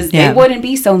 Because they wouldn't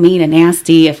be so mean and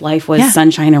nasty if life was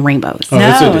sunshine and rainbows. Oh,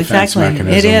 it's a No, defense exactly.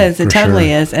 mechanism, It is. It for totally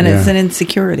sure. is, and it's an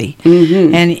insecurity.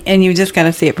 And you just got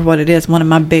to see it for what it is. One of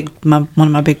my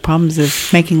big problems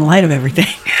is making light of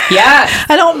everything. Yes.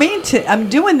 I don't mean to. I'm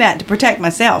doing that to protect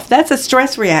myself. That's a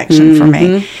stress reaction for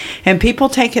me, and people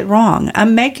take it wrong.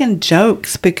 I'm making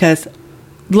jokes because,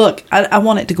 look, I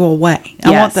want it to go away. I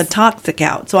want the toxic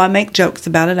out. So I make jokes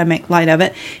about it. I make light of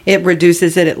it. It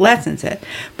reduces it. It lessens it.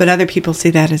 But other people see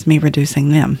that as me reducing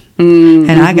them. And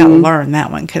I got to learn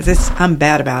that one because I'm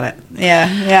bad about it.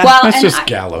 Yeah. Well, That's just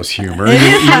gallows humor.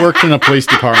 You worked in a police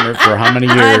department for how many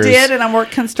years? I did, and I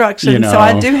worked construction, You know. so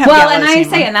I do have well, gallows and I humor.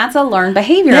 say, and that's a learned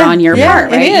behavior on your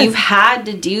part, it right? is. You've had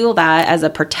to do that as a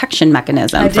protection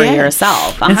mechanism for did.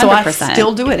 yourself. 100%. And so I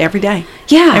still do it every day.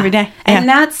 Yeah. Every day. And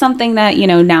that's something that, you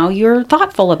know, now you're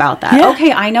thoughtful about that. Yeah.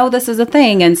 Okay, I know this is a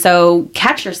thing. And so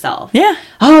catch yourself. Yeah.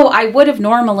 Oh, I would have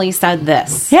normally said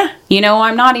this. Yeah. You know,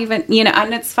 I'm not even, you know,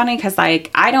 and it's funny because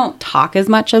I don't talk as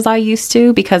much as I used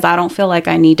to because I don't feel like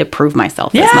I need to prove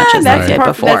myself as much as I did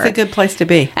before. That's a good place to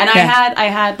be. And I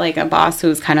had like a boss who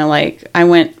was kind of like, I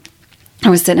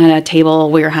was sitting at a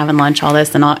table, we were having lunch, all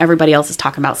this, and everybody else is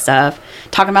talking about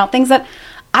things that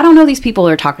I don't know these people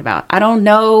are talking about. I don't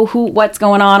know what's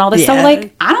going on, all this. So,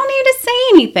 like, I don't need to say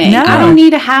anything. No. I don't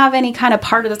need to have any kind of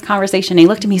part of this conversation. And he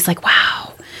looked at me, he's like,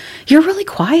 wow, you're really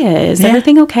quiet. Is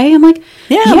everything okay? I'm like,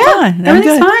 yeah, I'm fine.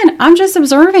 Everything's fine. I'm just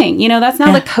observing. You know, that's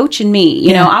not the coach in me.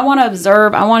 You know, I want to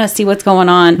observe. I want to see what's going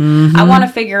on. I want to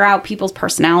figure out people's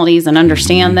personalities and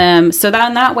understand them. So that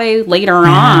in that way, later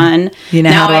on, you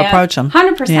know how to approach them.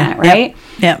 100%, right?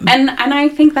 Yep. And I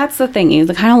think that's the thing. You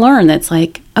kind of learn that's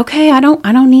like, okay, I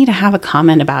don't need to have a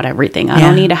comment about everything. I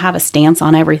don't need to have a stance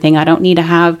on everything. I don't need to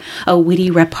have a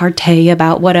witty repartee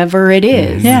about whatever it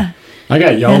is. Yeah. I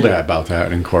got yelled at about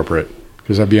that in corporate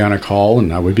because I'd be on a call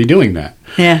and I would be doing that.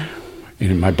 Yeah.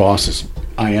 And my boss is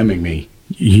IMing me.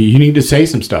 You need to say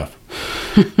some stuff.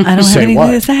 I don't have Say anything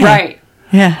what? to say. Right.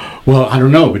 Yeah. Well, I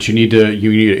don't know, but you need to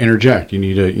interject. You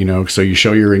need to, you know, so you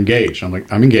show you're engaged. I'm like,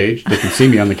 I'm engaged. They can see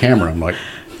me on the camera. I'm like,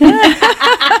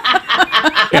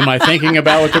 am I thinking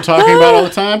about what they're talking about all the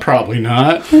time? Probably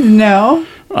not. No.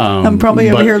 I'm probably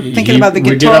over But here thinking about the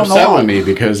would guitar get on the upset wall. with me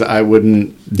because I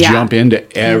wouldn't jump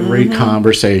into every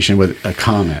conversation with a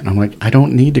comment. I'm like, I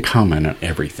don't need to comment on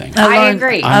everything. I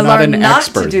agree. I'm not an learned not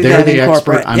expert. to do They're that the in expert.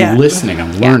 corporate. I'm listening.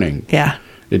 I'm learning. Yeah.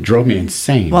 It drove me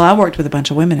insane. Well, I worked with a bunch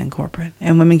of women in corporate,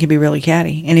 and women can be really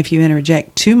catty. And if you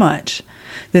interject too much,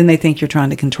 then they think you're trying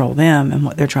to control them and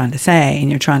what they're trying to say, and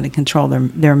you're trying to control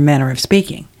their manner of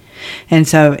speaking. And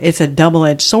so it's a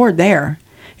double-edged sword there.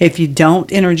 If you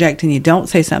don't interject and you don't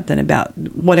say something about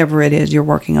whatever it is you're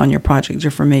working on, your project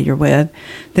you're familiar with,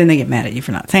 then they get mad at you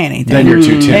for not saying anything. Then you're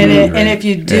too timid. And if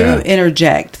you do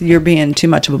interject, you're being too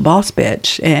much of a boss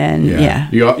bitch. And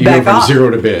you go back from off. zero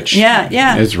to bitch.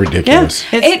 Yeah. It's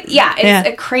ridiculous. Yeah. It's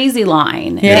a crazy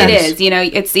line. Yeah. It is. You know,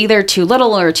 it's either too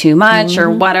little or too much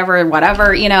or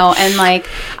whatever, you know, and like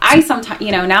I sometimes,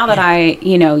 you know, now that I,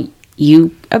 you know,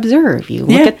 you observe, you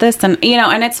look at this and, you know,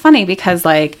 and it's funny because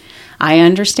like, I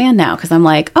understand now because I'm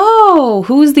like, oh,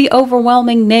 who's the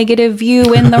overwhelming negative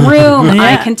view in the room?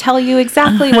 I can tell you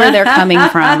exactly where they're coming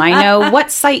from. I know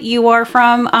what site you are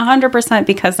from 100%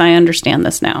 because I understand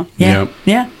this now. Yeah. Yep.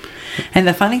 Yeah. And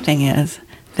the funny thing is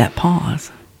that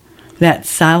pause, that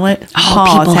silent Oh,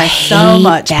 pause people has so hate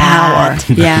much that.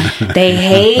 power. Yeah. They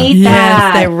hate Yes,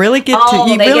 that. they really get to.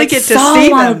 You they really get to so see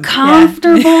them.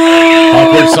 uncomfortable.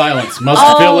 Awkward silence.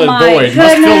 Must fill a my void.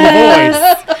 Must fill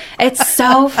the void. It's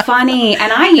so funny,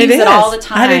 and I use it all the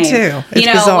time. I do too. It's you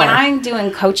know, bizarre. when I'm doing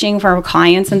coaching for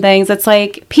clients and things, it's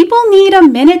like people need a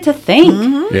minute to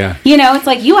think. Yeah. You know, it's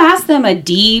like you ask them a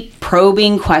deep,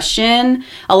 probing question,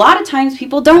 a lot of times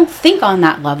people don't think on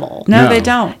that level. No, they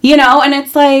don't. You know, and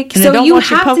it's like, And so they don't you want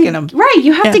you have poking to, them. right,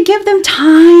 you have to give them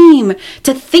time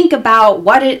to think about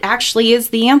what it actually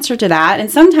is the answer to that.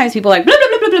 And sometimes people are like, blah,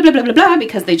 blah, blah, blah, blah, blah, blah, blah,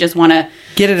 because they just want to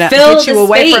Get it out. fill Get you the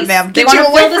away space. from them. They Get want you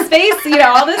to away fill the space, you know,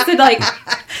 all this. And like,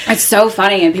 it's so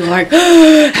funny. And people are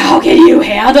like, how can you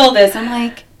handle this? I'm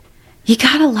like, you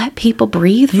got to let people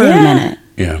breathe for a minute.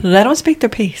 Yeah. Let them speak their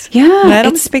piece. Yeah. Let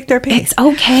them speak their piece. It's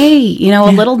okay. You know,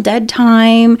 a little dead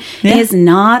time is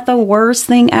not the worst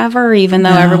thing ever, even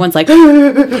though everyone's like,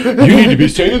 You need to be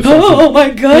saying something. oh my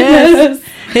goodness.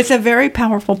 Yes. It's a very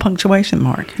powerful punctuation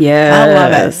mark. Yes. I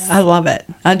love it. I love it.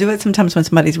 I do it sometimes when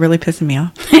somebody's really pissing me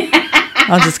off.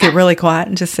 I'll just get really quiet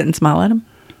and just sit and smile at them.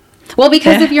 Well,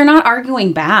 because if you're not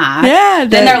arguing back,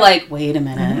 then they're like, wait a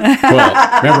minute.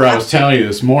 Well, remember I was telling you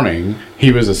this morning,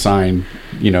 he was assigned,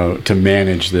 to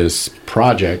manage this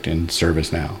project in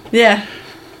ServiceNow. Yeah.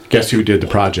 Guess who did the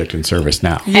project in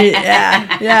ServiceNow?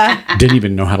 Yeah. Didn't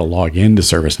even know how to log into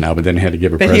ServiceNow, but then had to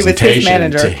give a But he was his presentation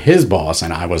manager. to his boss,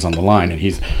 and I was on the line, and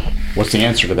what's the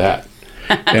answer to that?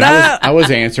 And No. I was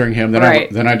answering him, then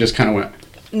Right. I just kind of went,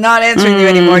 Not answering you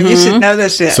anymore. You should know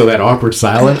this shit. so that awkward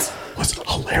silence was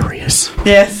hilarious.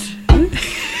 Yes.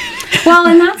 Well,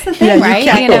 and that's the thing, Yeah, you right?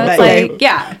 cackled It's that like,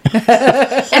 day.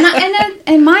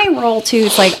 and my role too,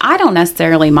 it's like I don't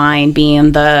necessarily mind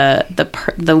being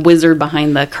the wizard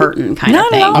behind the curtain kind Not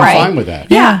of at thing, all. I'm right? fine with that.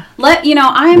 Yeah.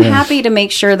 I'm happy to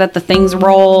make sure that the things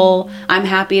roll. I'm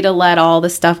happy to let all the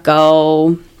stuff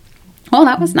go. Well,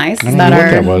 that was nice. I don't know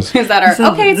what that was. Is that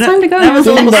our? Okay, it's time to go. That was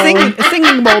a little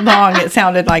singing bulldog. It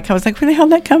sounded like I was like, where the hell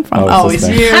did that come from? Oh, It's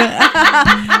it's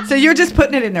you. So you're just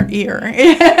putting it in their ear.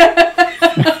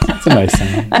 That's a nice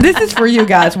sound. This is for you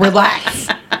guys. Relax.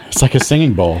 It's like a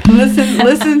singing bowl.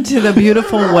 Listen to the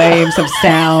beautiful waves of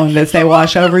sound as they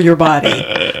wash over your body.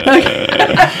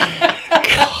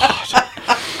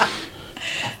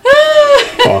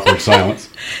 Awkward silence.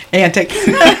 Antics.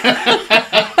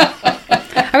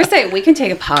 I would say we can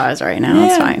take a pause right now.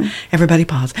 It's fine. Everybody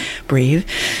pause. Breathe.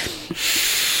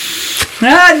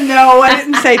 No, I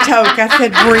didn't say toke. I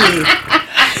said breathe.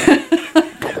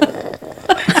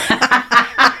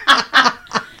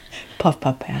 Puff,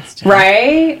 puff, past.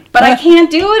 Right? But I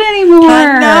can't do it anymore.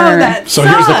 I know that. So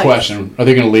here's the question. Are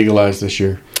they going to legalize this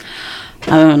year?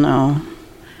 I don't know.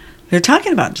 They're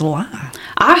talking about July.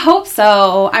 I hope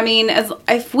so. I mean,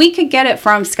 if we could get it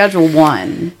from Schedule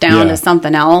 1 down to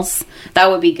something else,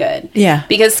 that would be good. Yeah.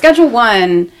 Because Schedule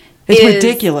 1 It's is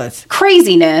ridiculous.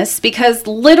 craziness, because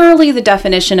literally the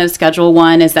definition of Schedule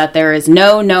 1 is that there is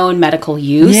no known medical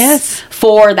use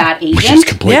for that agent. Which is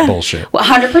complete bullshit. Well,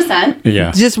 100%.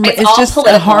 Yeah. It's all just a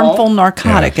political. harmful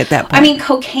narcotic at that point. I mean,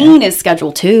 cocaine is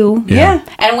Schedule 2. Yeah.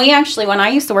 And we actually, when I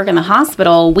used to work in the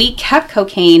hospital, we kept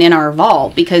cocaine in our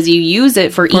vault because you use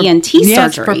it for ENT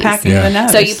surgeries. for packing the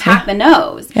nose. So you pack the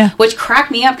nose, which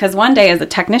cracked me up because one day as a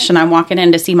technician, I'm walking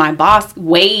in to see my boss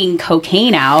weighing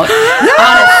cocaine out on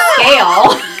a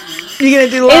scale You gonna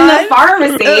do in live? the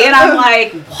pharmacy, and I'm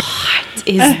like, what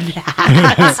is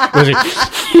that? Was it-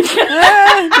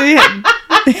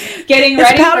 Getting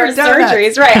ready for powdered donuts.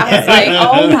 surgeries, right? I was like,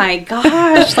 oh my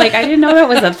gosh, like I didn't know that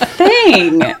was a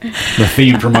thing. the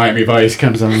theme from Miami Vice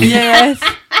comes on. Yes.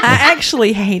 I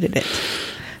actually hated it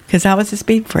because I was a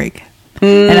speed freak.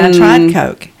 And I tried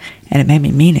Coke, and it made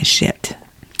me mean as shit.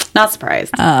 Not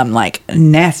surprised. Like,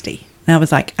 nasty. And I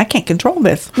was like, I can't control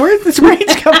this. Where is this rage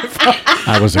coming from?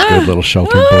 I was a good little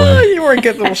sheltered Oh, boy. you were a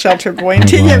good little sheltered boy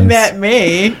until you was. met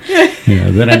me.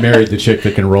 Yeah, then I married the chick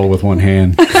that can roll with one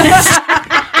hand.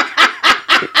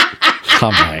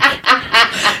 I'm like,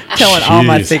 Telling all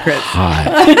my she's secrets. hot.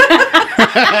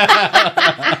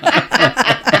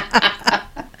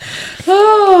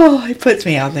 Oh, it puts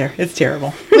me out there. It's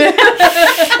terrible.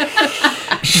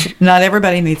 Not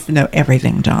everybody needs to know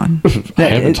everything, John. I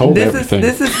haven't told everything.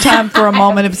 This is time for a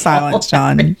moment of silence,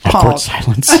 John. Awkward Pause.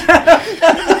 silence.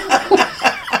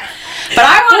 But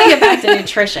I want to get back to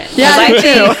nutrition. Yeah, I me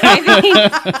too.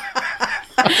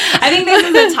 I think this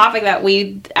is a topic that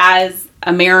we, as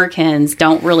Americans,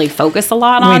 don't really focus a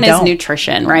lot on, is don't.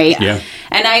 nutrition, right? Yeah.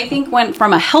 And I think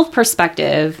from a health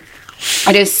perspective,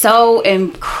 it is so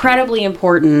incredibly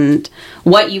important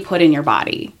what you put in your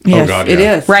body. Yes, Oh, God, it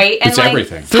yeah. is. Right? And It's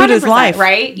everything. Food is 100%, life.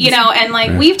 right? You know, and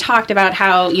like we've talked about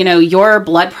how, your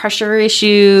blood pressure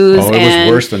issues. Oh, it was and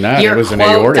worse than that. It Your was an quote,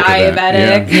 aortic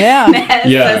event. diabetic. Yeah.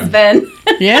 Yeah. Has been.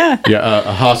 Yeah. Yeah,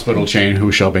 a hospital chain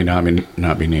who shall be not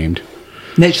be named.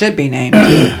 They should be named.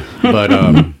 But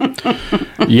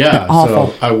yeah, Awful.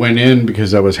 so I went in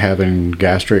because I was having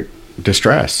gastric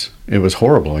distress. It was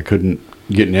horrible. I couldn't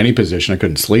get in any position. I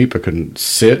couldn't sleep. I couldn't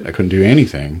sit. I couldn't do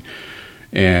anything.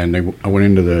 And I went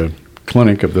into the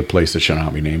clinic of the place that shall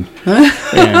not be named.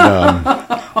 And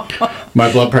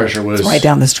my blood pressure was It's right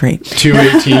down the street.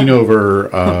 218 over,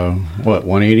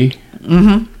 180?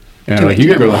 Mm-hmm. And I'm like, you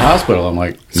got to go to the hospital. I'm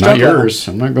like, not yours.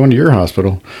 I'm not going to your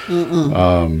hospital.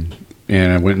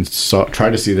 And I went and tried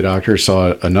to see the doctor,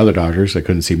 saw another doctor, so I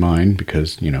couldn't see mine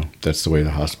because, that's the way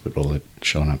the hospital that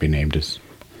shall not be named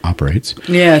operates.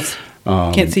 Yes.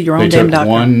 Can't see your own damn doctor. They took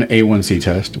one A1C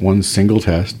test, one single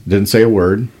test, didn't say a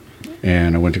word.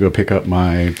 And I went to go pick up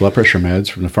my blood pressure meds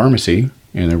from the pharmacy,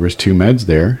 and there was 2 meds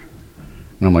there.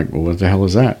 And I'm like, well, what the hell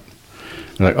is that?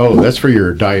 They're like, oh, that's for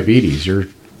your diabetes. Your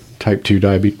type 2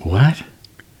 diabetes. What?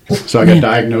 So I got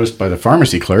diagnosed by the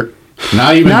pharmacy clerk.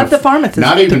 Not the pharmacist.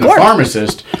 Not even the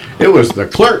pharmacist. It was the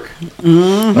clerk.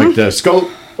 Mm-hmm. Like the scope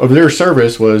of their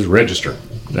service was registered.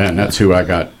 And that's who I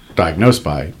got diagnosed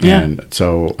by. Yeah. And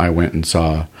so I went and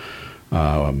saw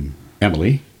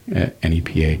Emily at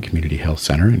NEPA Community Health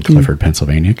Center in Clifford,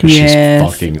 Pennsylvania, because she's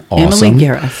fucking awesome. Emily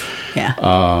Garris. Yeah.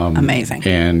 Amazing.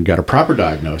 And got a proper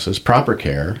diagnosis, proper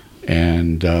care.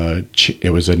 And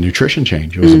it was a nutrition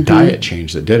change. It was a diet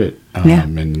change that did it.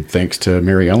 And thanks to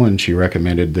Mary Ellen, she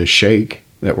recommended this shake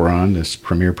that we're on, this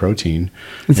Premier Protein.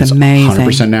 It's amazing.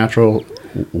 100% natural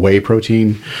whey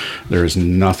protein. There's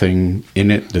nothing in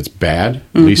it that's bad,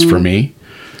 at least for me.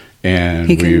 And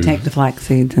he couldn't take the flax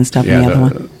seeds and stuff in the other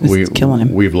one. It's killing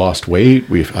him. We've lost weight.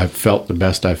 I've felt the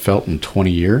best I've felt in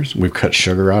 20 years. We've cut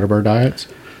sugar out of our diets.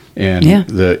 And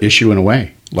the issue went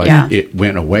away. It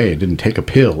went away. It didn't take a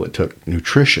pill. It took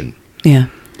nutrition. Yeah.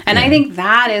 And I think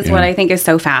that is what I think is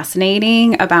so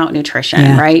fascinating about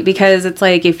nutrition, right? Because it's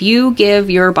like if you give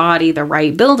your body the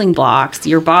right building blocks,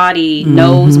 your body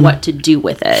knows what to do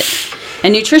with it.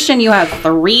 In nutrition, you have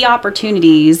 3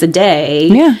 opportunities a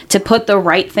day to put the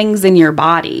right things in your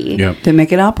body. To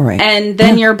make it operate. And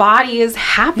then your body is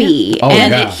happy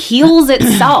and it heals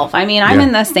itself. I mean, I'm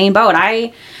in the same boat.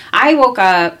 I woke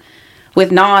up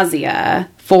with nausea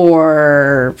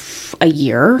for a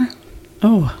year.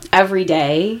 Every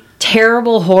day.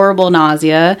 Terrible, horrible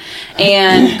nausea,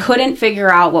 and couldn't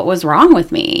figure out what was wrong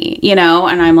with me, and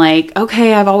I'm like,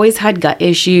 okay, I've always had gut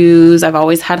issues. I've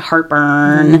always had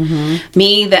heartburn.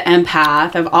 Me, the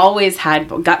empath, I've always had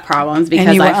gut problems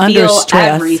because I feel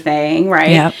everything,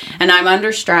 right? Yep. And I'm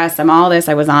under stress. I'm all this.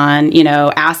 I was on,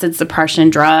 acid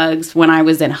suppression drugs when I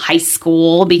was in high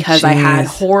school because I had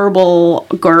horrible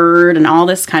GERD and all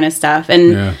this kind of stuff.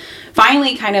 And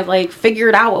finally kind of like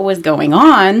figured out what was going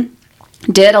on.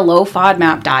 Did a low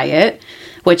FODMAP diet,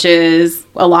 which is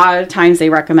a lot of times they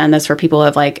recommend this for people who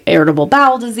have like irritable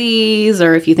bowel disease,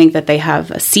 or if you think that they have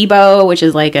a SIBO, which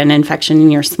is like an infection in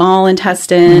your small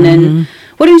intestine. And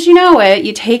wouldn't you know it,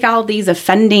 you take all these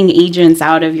offending agents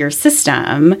out of your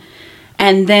system,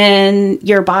 and then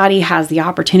your body has the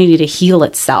opportunity to heal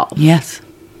itself. Yes,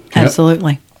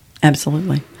 absolutely.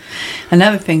 Absolutely.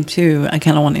 Another thing too, I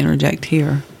kind of want to interject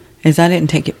here, is I didn't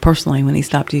take it personally when he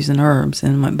stopped using herbs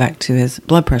and went back to his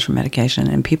blood pressure medication.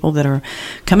 And people that are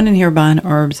coming in here buying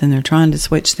herbs and they're trying to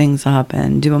switch things up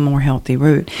and do a more healthy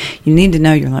route, you need to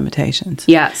know your limitations.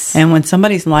 Yes. And when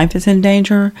somebody's life is in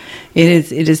danger,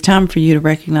 it is time for you to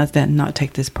recognize that and not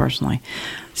take this personally.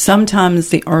 Sometimes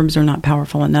the herbs are not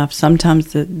powerful enough.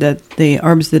 Sometimes the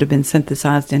herbs that have been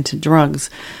synthesized into drugs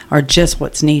are just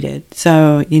what's needed.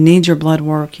 So you need your blood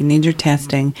work. You need your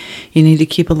testing. You need to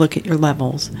keep a look at your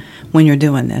levels when you're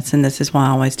doing this. And this is why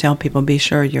I always tell people, be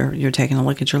sure you're taking a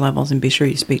look at your levels and be sure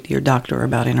you speak to your doctor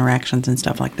about interactions and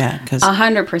stuff like that.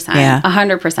 100%. Yeah.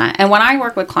 100%. And when I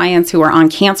work with clients who are on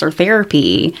cancer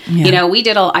therapy, I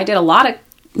did a lot of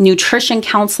nutrition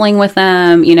counseling with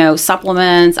them,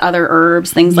 supplements, other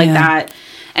herbs, things like that.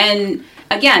 And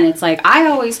again, it's like I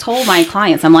always told my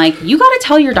clients, I'm like, you got to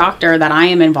tell your doctor that I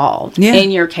am involved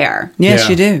in your care. Yes,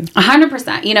 you do.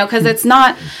 100%, because it's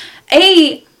not,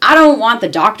 I don't want the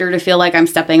doctor to feel like I'm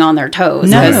stepping on their toes,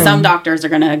 because some doctors are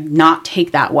going to not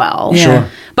take that well. Yeah.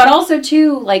 Sure. But also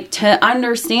too, like, to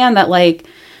understand that, like,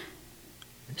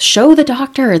 show the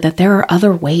doctor that there are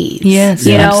other ways. Yes,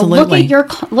 absolutely.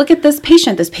 Look at this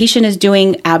patient. This patient is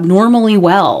doing abnormally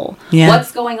well. Yeah.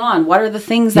 What's going on? What are the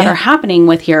things that are happening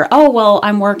with here? Oh, well,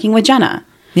 I'm working with Jenna.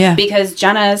 Yeah. Because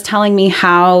Jenna is telling me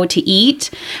how to eat,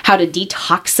 how to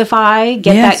detoxify,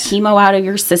 get that chemo out of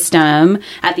your system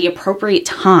at the appropriate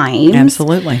time.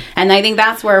 Absolutely. And I think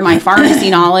that's where my pharmacy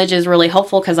knowledge is really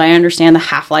helpful, because I understand the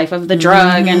half-life of the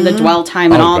drug and the dwell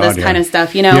time and all this kind of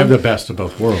stuff, You have the best of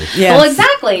both worlds. Yes. Well,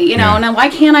 exactly. Now why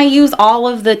can't I use all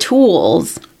of the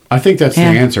tools I think that's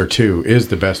Yeah. the answer, too, is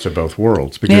the best of both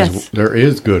worlds. Because Yes. there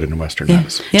is good in Western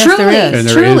medicine. Yes, Truly. there is. And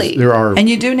Truly. And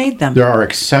you do need them. There are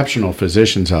exceptional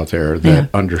physicians out there that Yeah.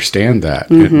 understand that.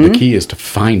 And the key is to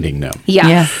finding them. Yes.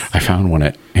 Yeah. I found one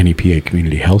at NEPA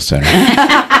Community Health Center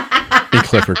in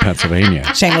Clifford, Pennsylvania.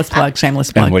 Shameless plug.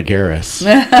 Emily Garris,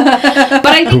 But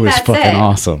I think who is that's fucking it.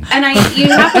 awesome. And you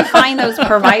have to find those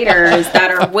providers that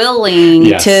are willing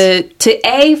Yes.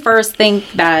 to first think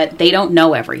that they don't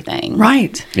know everything.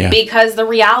 Right. Yeah. Because the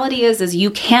reality is you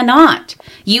cannot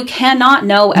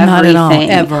know Not everything. at all,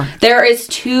 ever. There is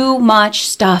too much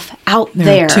stuff out There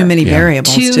there. are too many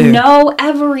variables, to too. know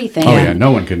everything. Oh, yeah.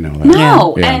 No one can know that.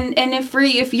 No, Yeah. and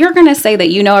if you're going to say that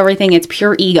you know everything, it's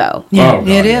pure ego. Yeah, Oh, God,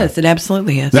 it yeah. is. It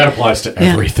absolutely is. That applies to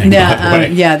Yeah. everything, Yeah, by the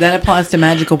way. yeah, that applies to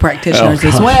magical practitioners Oh,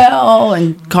 as God. well,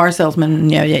 and car salesmen.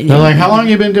 Yeah. They're like, how long have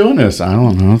you been doing this? I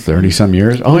don't know, 30-some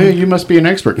years. Oh, yeah, you must be an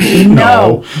expert.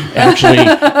 No. Actually,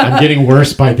 I'm getting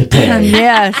worse by the day.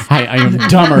 Yes. I am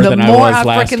dumber The than I more was I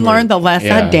last freaking week. learn, the less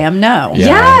I damn know. Yeah.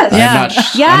 Yes.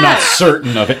 I'm Yeah. not Yes.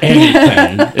 certain of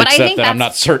anything, except think that I'm that's-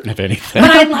 not certain of anything.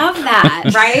 But I love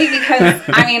that, right? Because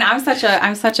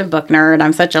I'm such a book nerd.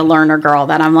 I'm such a learner girl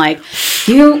that I'm like,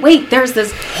 there's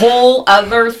this whole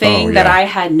other thing Oh, that yeah. I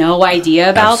had no idea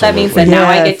about. That means that Absolutely. now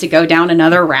I Yes. get to go down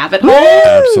another rabbit hole.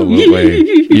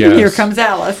 Absolutely. Yes. Here comes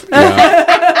Alice.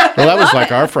 Well, that was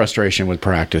like our frustration with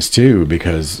practice too,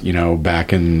 because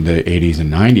back in the 80s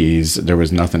and 90s, there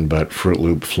was nothing but Fruit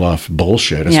Loop fluff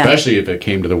bullshit, Yeah. especially if it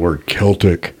came to the word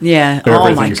Celtic. Yeah. Oh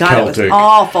my Everything's God, it was Celtic.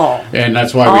 awful. And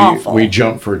that's why Awful. we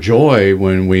jumped for joy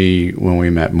when we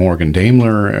met Morgan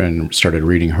Daimler and started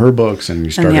reading her books, and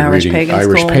you started Irish reading Pagan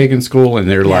Irish School. Pagan School, and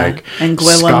they're like And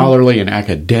Gwilym. scholarly and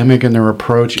academic in their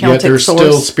approach, yet Celtic they're source.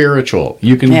 still spiritual.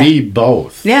 You can Yeah. be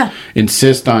both. Yeah.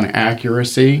 Insist on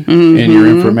accuracy in your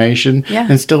information Yeah.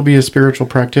 and still be a spiritual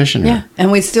practitioner. Yeah,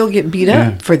 and we still get beat up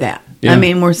Yeah. for that. Yeah. I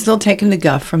mean, we're still taking the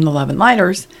guff from the Love and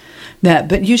Lighters.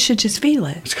 But you should just feel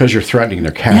it. It's because you're threatening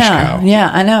their cash cow. Yeah,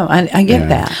 I know. I get Yeah.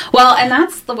 that. Well, and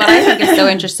that's what I think is so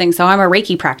interesting. So I'm a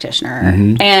Reiki practitioner,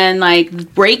 and like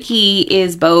Reiki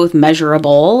is both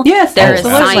measurable. Yes, there's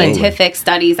absolutely. scientific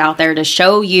studies out there to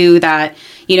show you that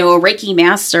a Reiki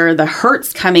master, the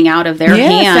hertz coming out of their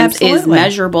Yes, hands is absolutely.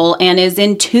 measurable and is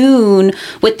in tune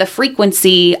with the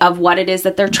frequency of what it is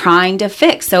that they're trying to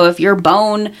fix. So if your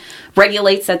bone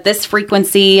regulates at this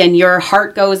frequency and your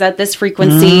heart goes at this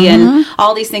frequency and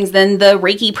all these things, then the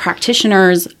Reiki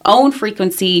practitioner's own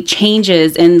frequency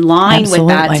changes in line with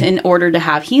that Absolutely. in order to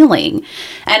have healing.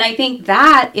 And I think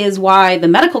that is why the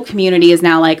medical community is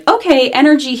now like, okay,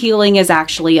 energy healing is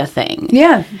actually a thing.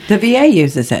 Yeah, the VA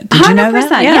uses it. Did you know that?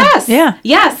 100%. Yeah. Yes. Yeah.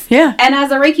 Yes. Yeah. And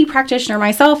as a Reiki practitioner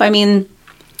myself, I mean,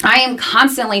 I am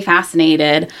constantly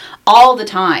fascinated all the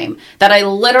time that I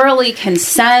literally can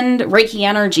send Reiki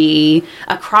energy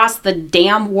across the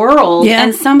damn world Yeah.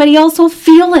 and somebody else will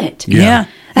feel it. Yeah.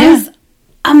 That is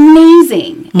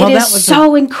amazing. Well, it that is was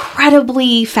so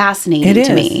incredibly fascinating It is.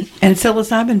 to me. And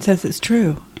psilocybin says it's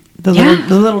true. The Yeah.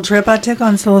 little trip I took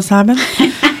on psilocybin,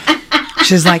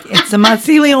 she's like, it's a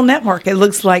mycelial network. It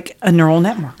looks like a neural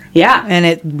network. Yeah. And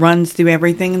it runs through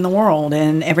everything in the world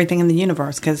and everything in the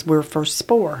universe because we're first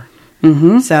spore.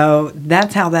 Mm-hmm. So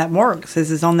that's how that works.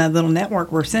 This is on that little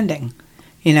network we're sending.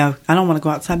 I don't want to go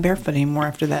outside barefoot anymore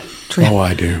after that trip. Oh,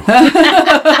 I do.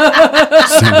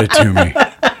 Send it to me.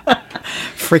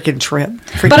 Freaking trip.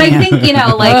 But I think,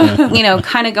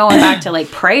 kind of going back to like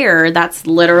prayer, that's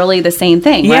literally the same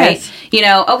thing, Yes.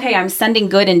 right? Okay, I'm sending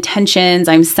good intentions.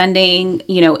 I'm sending,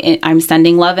 I'm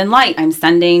sending love and light. I'm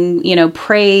sending,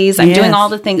 praise. I'm doing Yes. all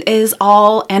the things. It is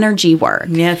all energy work.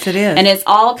 Yes, it is. And it's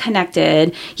all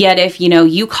connected. Yet if,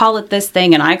 you call it this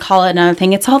thing and I call it another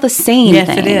thing, it's all the same Yes,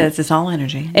 thing. it is. It's all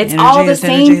energy. It's Energy all the is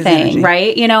same energy is thing, energy.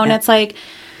 right? And it's like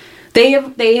they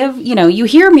have, you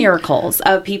hear miracles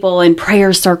of people in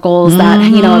prayer circles that,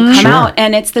 have come Sure. out,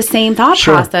 and it's the same thought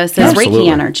Sure. process as Absolutely.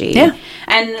 Reiki energy. Yeah.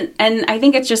 And I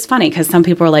think it's just funny because some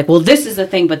people are like, well, this is a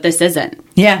thing, but this isn't.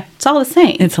 Yeah. It's all the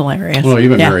same. It's hilarious. Well,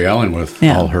 even Yeah. Mary Ellen, with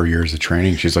Yeah. all her years of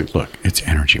training, she's like, look, it's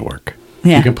energy work.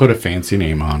 Yeah. You can put a fancy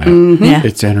name on it. Yeah.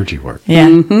 It's energy work. Yeah.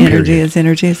 Energy Period. is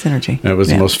energy is energy. And it was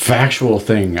Yeah. the most factual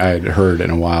thing I had heard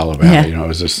in a while about Yeah. it. It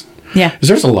was just... Yeah. 'cause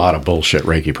there's a lot of bullshit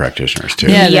Reiki practitioners, too.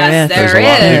 Yeah, yes, There's there a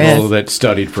lot is. of people that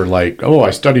studied for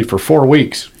I studied for 4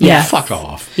 weeks. Yes. Fuck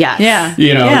off. Yes. Yeah. You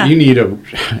Yeah. need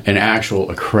an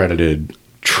actual accredited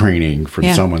training from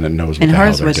Yeah. someone that knows what And the hell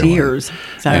hers they're was doing. years.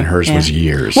 So, and hers yeah. was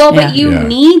years. Well, Yeah. but you Yeah.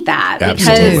 need that because,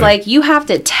 Absolutely. like, you have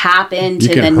to tap into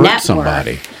You can the hurt network.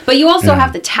 somebody. But you also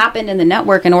have to tap into the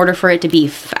network in order for it to be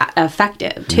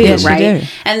effective too, Yes, you right? do.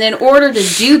 And in order to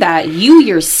do that, you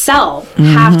yourself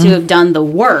have to have done the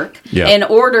work in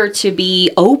order to be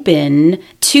open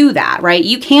to that, right?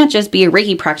 You can't just be a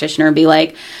Reiki practitioner and be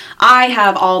like, I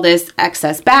have all this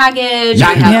excess baggage.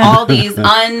 I have all these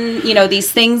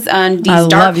these things on these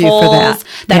dark holes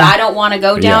that I don't want to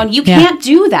go down. You can't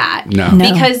do that. No.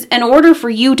 Because in order for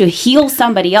you to heal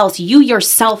somebody else, you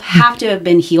yourself have to have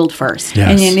been healed first. Yes.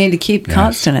 And you need to keep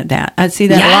constant at that. I see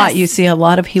that a lot. You see a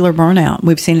lot of healer burnout.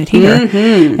 We've seen it here.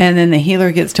 And then the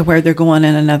healer gets to where they're going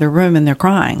in another room and they're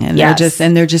crying and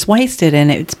they're just wasted, and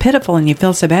it's pitiful, and you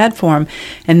feel so bad for them.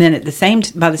 And then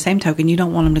by the same token, you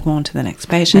don't want them to go on to the next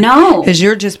patient. No. Because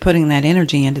you're just putting that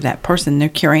energy into that person. They're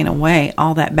carrying away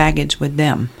all that baggage with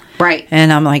them. Right.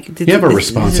 And I'm like, you have a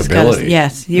responsibility.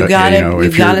 Yes, you got it.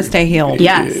 You've got to stay healed.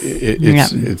 Yes.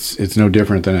 It's no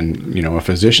different than a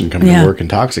physician coming to work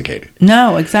intoxicated.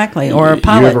 No, exactly. Or a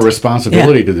pilot. You have a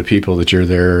responsibility to the people that you're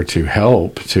there to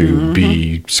help to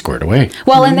be squared away.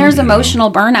 Well, and there's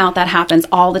emotional burnout that happens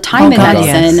all the time in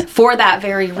medicine for that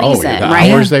very reason, the right?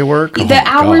 hours they work. The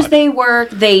hours they work,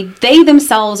 they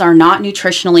themselves are not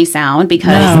nutritionally sound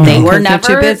because they were never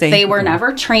too busy. they were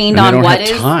never trained And they on don't what have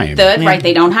is time. good, right?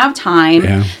 They don't have time.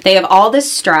 Yeah. They have all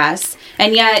this stress,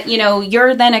 and yet,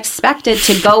 you're then expected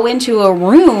to go into a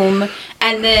room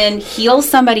and then heal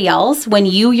somebody else when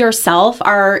you yourself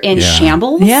are in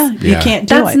shambles. Yeah, you can't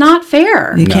do it. That's not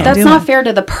fair. That's not fair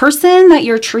to the person that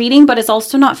you're treating, but it's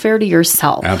also not fair to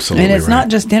yourself. Absolutely. And it's not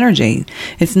just energy.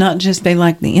 It's not just they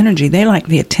like the energy. They like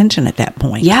the attention at that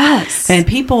point. Yes. And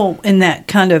people in that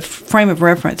kind of frame of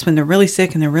reference, when they're really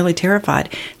sick and they're really terrified,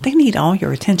 they need all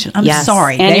your attention. I'm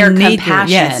sorry. And they your need compassion.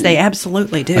 Yes, they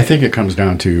absolutely do. I think it comes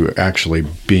down to actually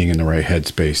being in the right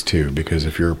headspace too, because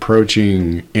if you're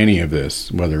approaching any of this,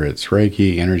 whether it's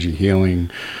Reiki, energy healing,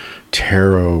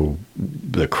 tarot,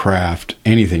 the craft,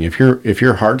 anything, if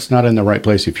your heart's not in the right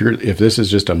place, if this is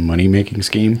just a money making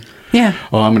scheme, I'm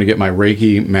going to get my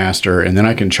Reiki master and then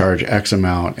I can charge X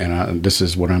amount and this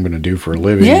is what I'm going to do for a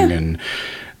living, and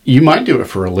you might do it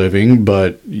for a living,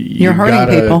 but you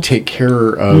gotta take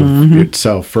care of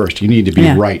itself first. You need to be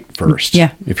right first.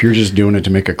 Yeah. If you're just doing it to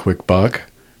make a quick buck,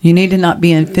 you need to not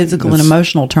be in physical and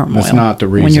emotional turmoil. That's not the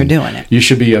reason. When you're doing it. You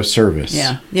should be of service.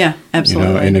 Yeah,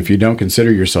 absolutely. And if you don't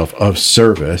consider yourself of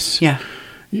service,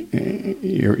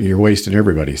 you're wasting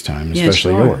everybody's time,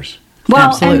 especially yours. Well,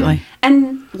 absolutely.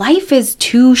 And life is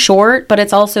too short, but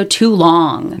it's also too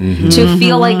long to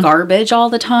feel like garbage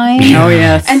all the time. Oh,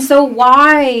 yes. And so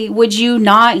why would you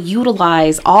not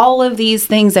utilize all of these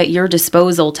things at your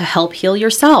disposal to help heal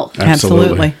yourself?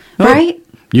 Absolutely. Right?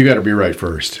 You got to be right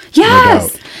first.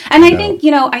 Yes. And I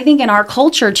think in our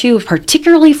culture too,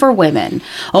 particularly for women,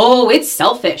 it's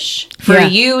selfish for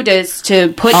you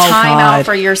to put time out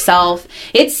for yourself.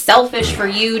 It's selfish for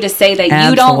you to say that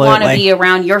you don't want to be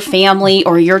around your family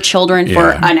or your children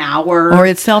for an hour. Or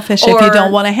it's selfish if you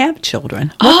don't want to have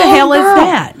children. What the hell is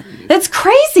that? That's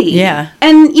crazy. Yeah.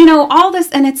 And, all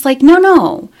this, and it's like,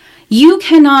 no. You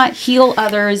cannot heal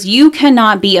others. You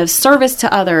cannot be of service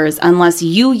to others unless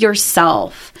you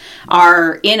yourself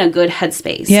are in a good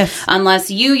headspace. Yes.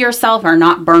 Unless you yourself are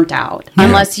not burnt out. Yeah.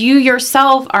 Unless you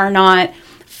yourself are not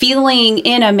feeling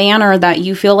in a manner that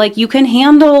you feel like you can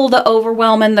handle the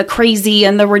overwhelm and the crazy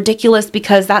and the ridiculous,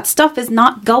 because that stuff is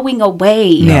not going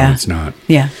away. No, it's not.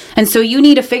 Yeah. And so you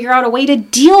need to figure out a way to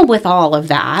deal with all of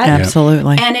that.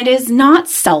 Absolutely. And it is not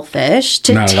selfish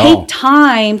to take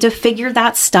time to figure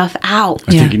that stuff out.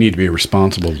 I think you need to be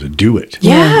responsible to do it.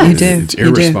 Yeah, you do. It's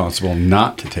irresponsible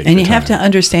not to take And the you have to time.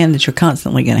 understand that you're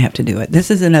constantly going to have to do it.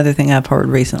 This is another thing I've heard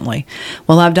recently.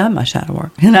 Well, I've done my shadow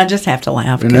work. And I just have to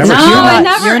laugh. It never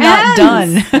You're not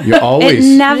done. You always.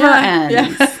 It never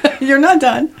ends. You're not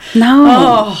done. No.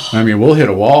 Oh. I mean, we'll hit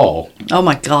a wall Oh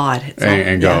my God.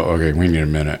 and go, okay, we need a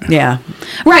minute. Yeah.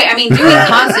 Right. I mean, doing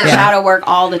constant shadow work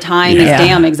all the time is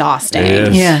damn exhausting. It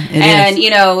is. Yeah. It And,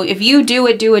 is. if you do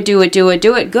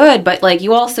it good, but like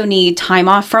you also need time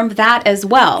off from that as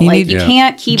well. You Like need you Yeah.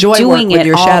 can't keep joy doing work with it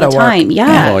your all shadow the work. time.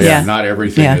 Yeah. Well, Yeah. not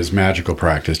everything Yeah. is magical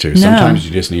practice, too. Sometimes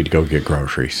you just need to go get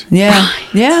groceries. Yeah.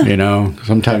 Yeah.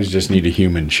 Sometimes you just need a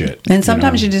human shit. And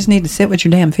sometimes you just need to sit with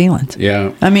your damn feelings.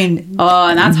 Yeah. I mean, Oh,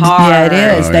 and that's hard. yeah,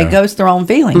 it is. Oh, They yeah. ghost their own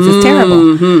feelings. It's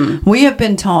terrible. We have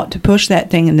been taught to push that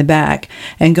thing in the back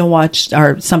and go watch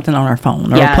something on our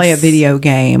phone or Yes. play a video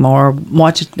game or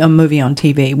watch a movie on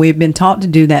TV. We've been taught to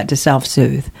do that to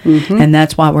self-soothe. And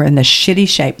that's why we're in the shitty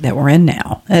shape that we're in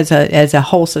now as a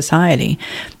whole society,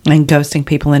 and ghosting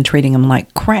people and treating them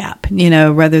like crap,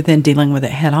 rather than dealing with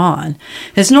it head on.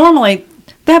 It's normally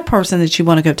that person that you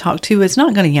want to go talk to is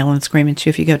not going to yell and scream at you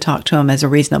if you go talk to them as a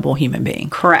reasonable human being.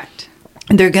 Correct.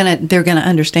 They're gonna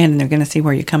understand, and they're gonna see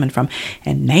where you're coming from.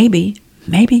 And maybe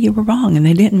you were wrong, and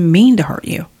they didn't mean to hurt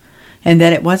you, and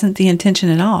that it wasn't the intention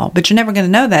at all. But you're never going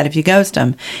to know that if you ghost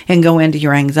them and go into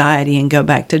your anxiety and go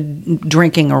back to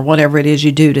drinking or whatever it is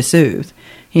you do to soothe.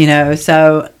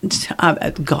 So,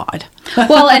 God.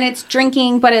 Well, and it's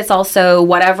drinking, but it's also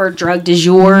whatever drug du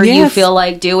jour you feel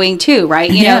like doing too, right?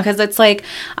 You know, because it's like,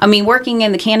 working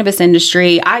in the cannabis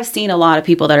industry, I've seen a lot of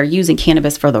people that are using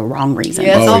cannabis for the wrong reasons.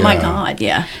 Yes. Oh my God.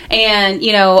 Yeah. And,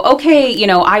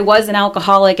 I was an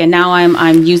alcoholic and now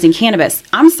I'm using cannabis.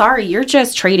 I'm sorry, you're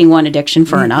just trading one addiction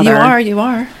for another. You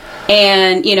are.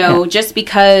 And, just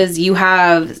because you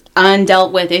have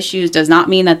undealt with issues does not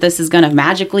mean that this is going to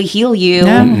magically heal you.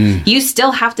 No. You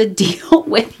still have to deal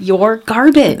with your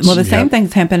garbage. Well, the same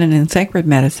thing's happening in sacred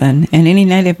medicine. And any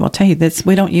native will tell you this.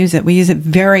 We don't use it. We use it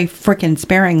very freaking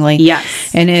sparingly.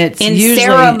 Yes. And it's in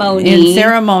usually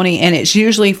ceremony. And it's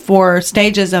usually for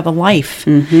stages of a life.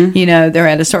 Mm-hmm. They're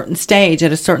at a certain stage,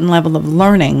 at a certain level of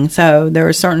learning. So there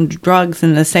are certain drugs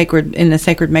in the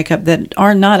sacred makeup that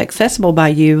are not accessible by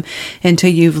you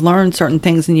until you've learned certain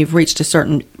things and you've reached a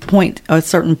certain point, a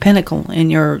certain pinnacle in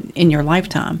your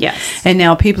lifetime. Yes. And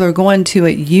now people are going to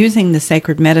it using the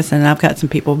sacred medicine. And I've got some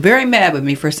people very mad with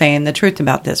me for saying the truth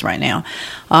about this right now,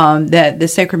 that the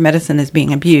sacred medicine is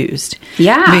being abused.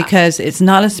 Yeah. Because it's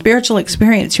not a spiritual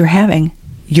experience you're having.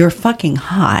 You're fucking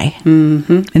high.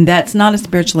 Mm-hmm. And that's not a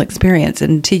spiritual experience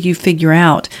until you figure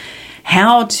out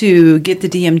how to get the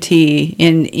DMT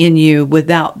in you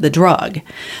without the drug,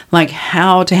 like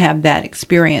how to have that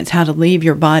experience, how to leave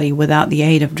your body without the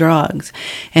aid of drugs,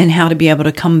 and how to be able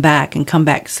to come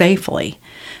back safely,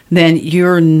 then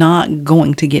you're not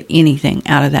going to get anything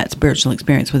out of that spiritual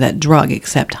experience with that drug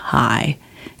except high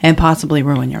and possibly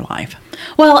ruin your life.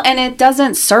 Well, and it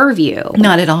doesn't serve you.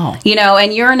 Not at all.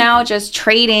 And you're now just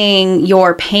trading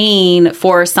your pain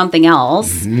for something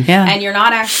else. Mm-hmm. Yeah. And you're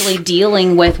not actually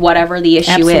dealing with whatever the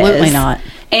issue is. Absolutely not.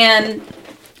 And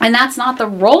that's not the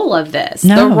role of this.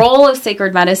 No. The role of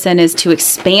sacred medicine is to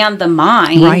expand the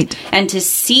mind. Right. And to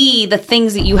see the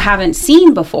things that you haven't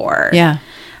seen before. Yeah.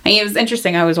 It was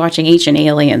interesting. I was watching Ancient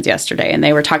Aliens yesterday, and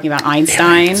they were talking about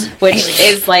Einstein, which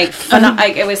is like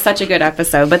it was such a good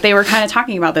episode. But they were kind of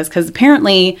talking about this because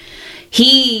apparently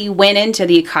he went into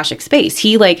the Akashic space.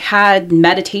 He had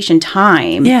meditation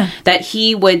time that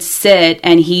he would sit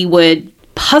and he would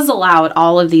puzzle out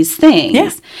all of these things.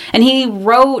 Yeah. And he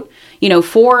wrote,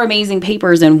 4 amazing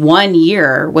papers in 1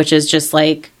 year, which is just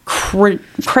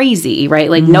crazy, right?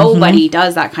 Nobody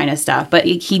does that kind of stuff. But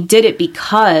he did it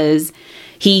because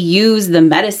he used the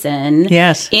medicine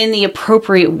in the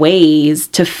appropriate ways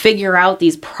to figure out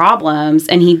these problems,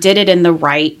 and he did it in the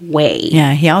right way.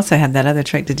 Yeah, he also had that other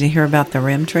trick. Did you hear about the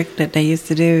rim trick that they used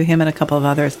to do? Him and a couple of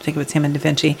others, I think it was him and Da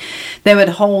Vinci. They would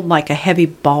hold a heavy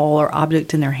ball or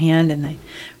object in their hand, and they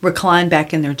recline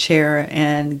back in their chair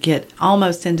and get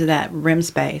almost into that rim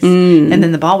space. And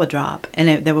then the ball would drop,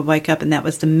 and they would wake up, and that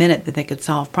was the minute that they could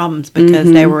solve problems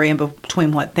because they were in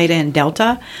between theta and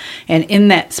delta. And in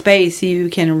that space,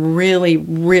 you can really,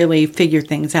 really figure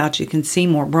things out. You can see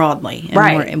more broadly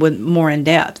and more in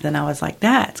depth. And I was like,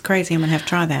 that's crazy. I'm going to have to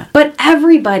try that. But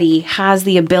everybody has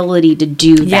the ability to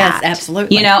do that. Yes,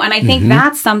 absolutely. And I think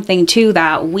that's something, too,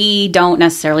 that we don't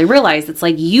necessarily realize. It's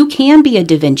you can be a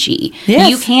Da Vinci. Yes,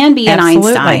 you can be an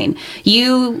absolutely. Einstein.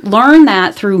 You learn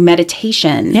that through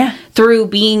meditation. Yeah. Through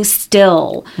being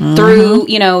still. Through,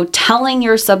 telling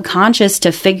your subconscious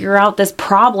to figure out this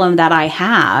problem that I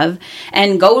have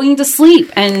and going to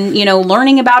sleep and,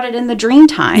 learning about it in the dream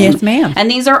time. Yes, ma'am. And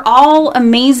these are all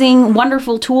amazing,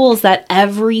 wonderful tools that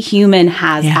every human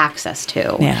has access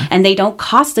to. Yeah. And they don't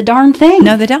cost a darn thing.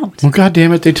 No, they don't. Well, God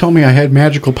damn it, they told me I had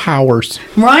magical powers.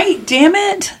 Right? Damn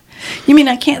it. You mean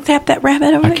I can't zap that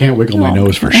rabbit over I can't wiggle my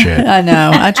nose for shit. I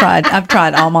know. I tried. I've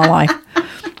tried all my life.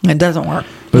 It doesn't work.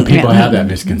 But people have that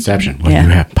misconception. Well, you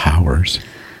have powers.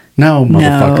 No,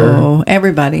 motherfucker. No,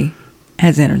 everybody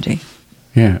has energy.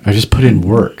 Yeah, I just put in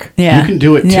work. Yeah. You can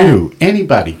do it too.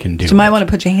 Anybody can do it. You might want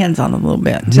to put your hands on them a little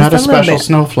bit. Just Not a special bit.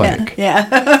 snowflake.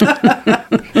 Yeah.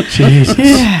 Jesus.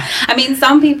 Yeah.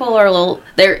 Some people are a little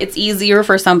there. It's easier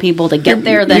for some people to get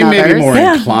there than you others. may be more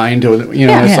inclined to, it's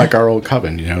Yeah. like our old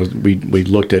coven. We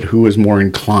looked at who was more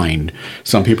inclined.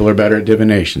 Some people are better at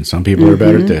divination. Some people are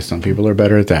better at this. Some people are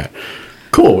better at that.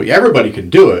 Cool. Everybody can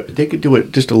do it, but they could do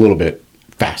it just a little bit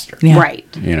faster. Yeah. Right.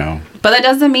 But that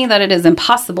doesn't mean that it is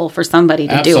impossible for somebody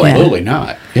to do it. Absolutely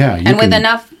not. Yeah. And with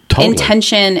enough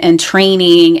intention and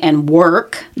training and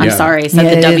work. I'm sorry, I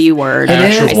said the W word. It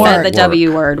is I said the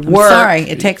W word. Work. I'm sorry,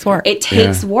 it takes work. It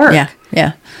takes work.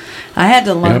 Yeah. I had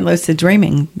to learn lucid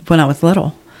dreaming when I was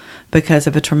little because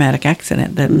of a traumatic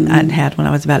accident that I'd had when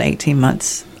I was about 18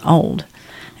 months old.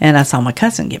 And I saw my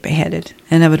cousin get beheaded.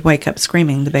 And I would wake up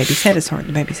screaming, the baby's head is hurt,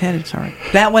 the baby's head is hurt.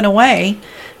 That went away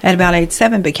at about age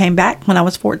 7, but came back when I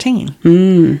was 14.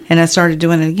 And I started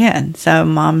doing it again. So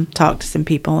Mom talked to some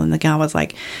people, and the guy was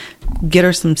like, get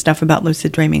her some stuff about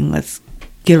lucid dreaming. Let's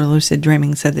get her lucid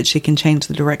dreaming so that she can change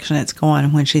the direction it's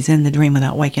going when she's in the dream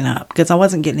without waking up. Because I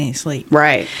wasn't getting any sleep.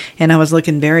 Right. And I was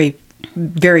looking very,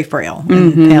 very frail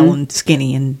and pale and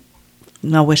skinny. And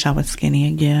I wish I was skinny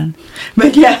again.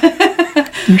 But yeah.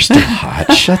 You're still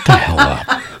hot. Shut the hell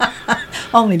up.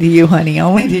 Only to you, honey.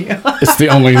 Only to you. It's the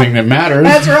only thing that matters.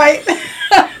 That's right.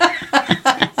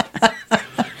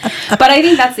 But I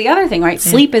think that's the other thing, right?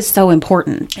 Sleep is so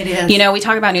important. It is. You know, we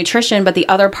talk about nutrition, but the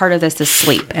other part of this is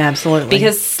sleep. Absolutely.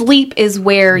 Because sleep is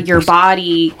where your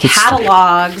body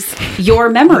catalogs your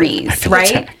memories,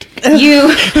 right?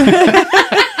 You...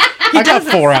 I got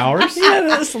 4 hours. He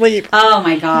doesn't sleep. Oh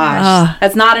my gosh.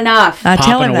 That's not enough. I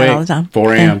tell him Popping that all awake, the time.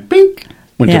 4 a.m. Bink.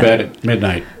 Went to bed at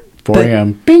midnight. 4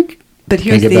 a.m. Bink. But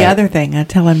here's Can't get the back. other thing. I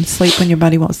tell him sleep when your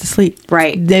body wants to sleep.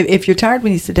 Right. If you're tired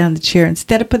when you sit down in the chair,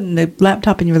 instead of putting the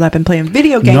laptop in your lap and playing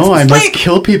video games, No, I must sleep.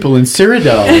 kill people in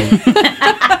Cyrodiil.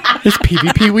 It's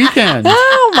PvP weekend.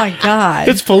 Oh my God.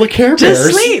 It's full of Care Bears.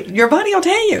 Just sleep. Your body will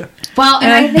tell you. Well,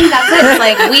 and I think that's it. It's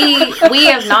like we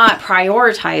have not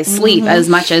prioritized sleep as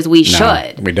much as we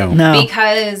should. No, we don't. No.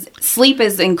 Because sleep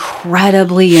is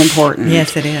incredibly important.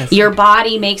 Yes, it is. Your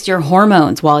body makes your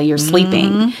hormones while you're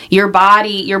sleeping. Your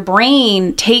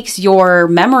brain takes your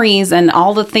memories and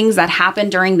all the things that happen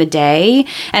during the day,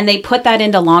 and they put that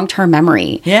into long-term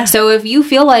memory. Yeah. So if you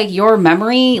feel like your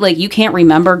memory, like you can't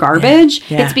remember garbage,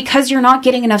 Yeah. it's because you're not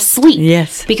getting enough sleep.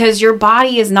 Yes. Because your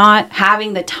body is not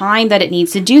having the time that it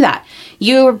needs to do that.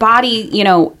 Your body, you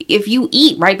know, if you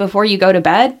eat right before you go to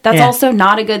bed, that's Yeah. also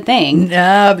not a good thing.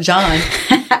 John.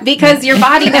 Because your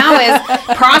body now is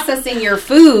processing your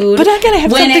food But I gotta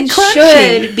have when something it crunchy.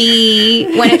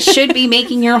 should be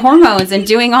making your hormones and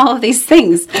doing all of these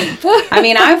things. I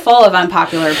mean, I'm full of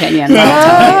unpopular opinions.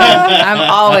 I'll tell you. I'm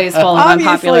always full of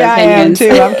unpopular opinions. I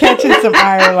am too. I'm catching some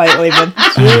ire lately, but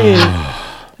jeez.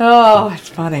 Oh, it's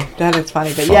funny. That is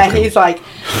funny. But yeah, he's like,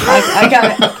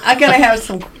 I gotta have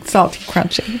some salty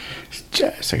crunchy.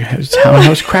 Just, I can have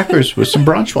townhouse crackers with some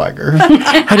Braunschweiger.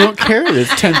 I don't care if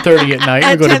it's 10:30 at night.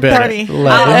 At I go to bed at 10:30.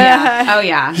 11. Oh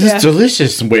yeah. This is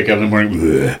delicious. And wake up in the morning.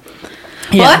 Bleh.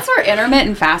 Well, that's where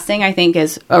intermittent fasting, I think,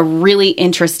 is a really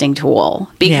interesting tool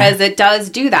because it does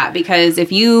do that. Because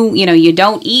if you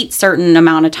don't eat certain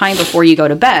amount of time before you go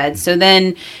to bed, so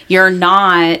then you're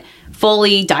not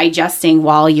fully digesting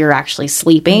while you're actually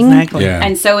sleeping. Exactly. Yeah.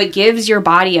 And so it gives your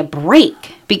body a break.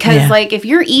 Because, Yeah. like, if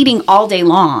you're eating all day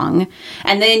long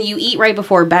and then you eat right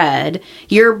before bed,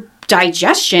 your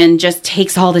digestion just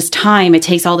takes all this time. It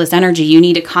takes all this energy. You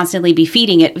need to constantly be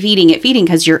feeding it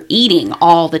because you're eating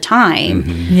all the time.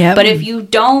 Yep. But if you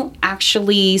don't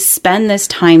actually spend this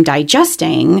time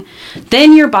digesting,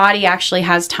 then your body actually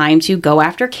has time to go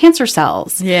after cancer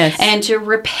cells. Yes. And to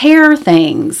repair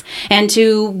things and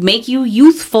to make you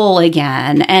youthful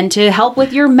again and to help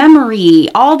with your memory,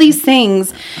 all these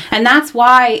things. And that's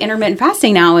why intermittent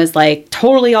fasting now is like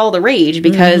totally all the rage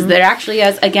because there actually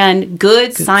has, again,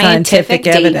 good scientific data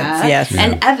evidence, yes.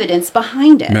 and evidence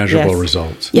behind it. Measurable Yes.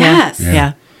 results. Yes.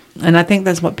 Yeah. And I think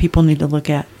that's what people need to look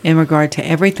at in regard to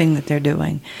everything that they're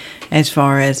doing as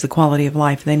far as the quality of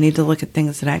life. They need to look at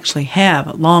things that actually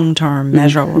have long-term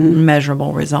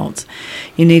measurable results.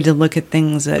 You need to look at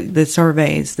things, the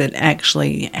surveys that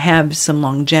actually have some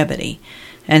longevity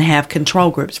and have control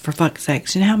groups, for fuck's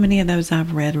sakes. You know how many of those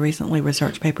I've read recently,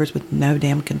 research papers with no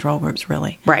damn control groups,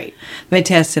 really? Right. They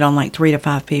tested on like 3 to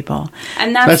 5 people.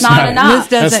 And that's That's not not- enough.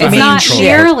 This doesn't it's mean not shit.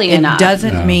 nearly It enough.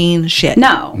 doesn't mean shit.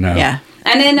 No. No. Yeah.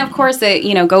 And then, of course,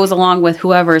 it goes along with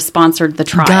whoever sponsored the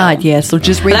trial. God, yes. So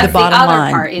just read That's the bottom other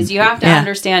line. part is you have to Yeah.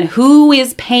 understand who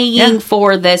is paying Yeah.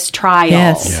 for this trial.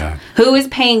 Yes. Yeah. Who is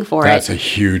paying for That's it? a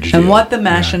huge deal. And what the Yeah.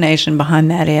 machination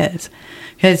behind that is.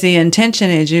 Because the intention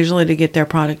is usually to get their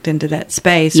product into that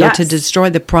space Yes. or to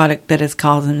destroy the product that is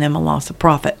causing them a loss of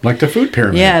profit. Like the food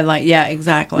pyramid. Yeah,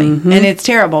 exactly. And it's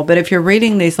terrible. But if you're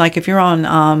reading these, like if you're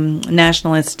on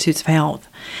National Institutes of Health,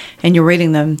 and you're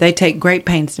reading them, they take great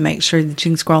pains to make sure that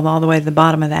you can scroll all the way to the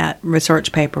bottom of that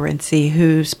research paper and see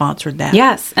who sponsored that.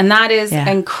 Yes, and that is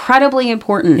incredibly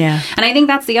important. Yeah. And I think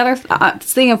that's the other,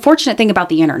 it's the unfortunate thing about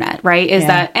the internet, right? Is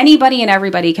that anybody and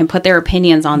everybody can put their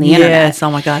opinions on the internet. Yes,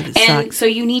 oh my God, it and sucks. so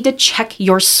you need to check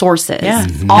your sources. Yeah.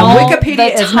 All And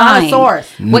Wikipedia the is not a time.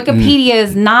 source. Wikipedia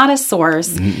is not a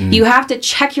source. You have to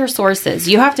check your sources.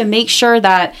 You have to make sure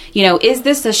that, is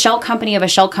this a shell company of a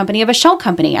shell company of a shell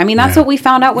company? I mean, that's what we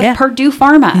found out with Purdue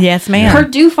Pharma. Yes, ma'am.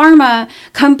 Purdue Pharma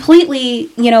completely,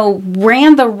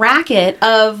 ran the racket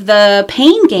of the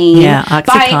pain game by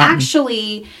Oxycontin.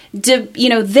 actually,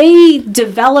 they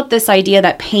developed this idea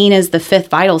that pain is the fifth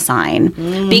vital sign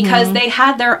because they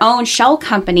had their own shell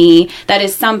company that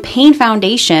is some pain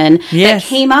foundation that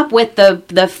came up with the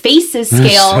FACES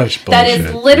scale that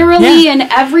is literally in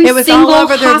every single all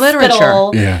over their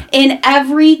hospital, in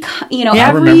every,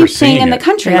 everything in the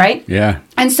country, right? Yeah.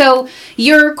 And so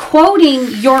you're quoting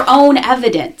your own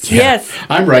evidence. Yes.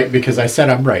 I'm right because I said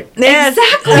I'm right. Yes.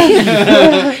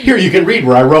 Exactly. Here, you can read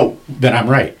where I wrote that I'm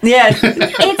right. Yes.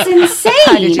 It's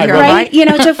insane, you're right?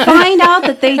 right. To find out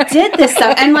that they did this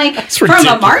stuff. And from a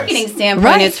ridiculous. marketing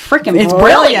standpoint, it's freaking It's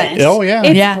brilliant. brilliant. Oh, yeah.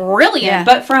 It's brilliant. Yeah.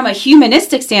 But from a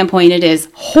humanistic standpoint, it is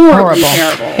horribly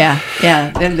terrible.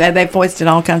 Yeah. And they've foisted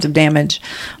all kinds of damage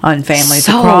on families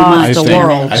So across much. the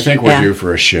world. I think we're due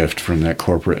for a shift from that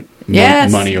corporate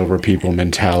money over people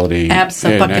mentality.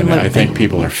 Absolutely. And I think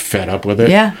people are fed up with it.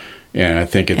 Yeah. And I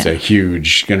think it's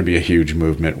going to be a huge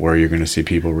movement where you're going to see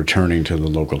people returning to the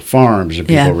local farms and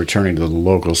people returning to the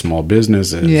local small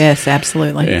businesses. Yes,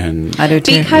 absolutely. And I do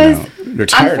too. Because they're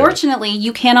tired unfortunately,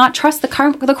 you cannot trust the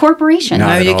corporation. Not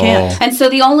No, at you all. can't. And so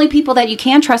the only people that you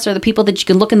can trust are the people that you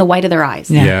can look in the white of their eyes.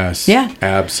 Yeah. Yes. Yeah.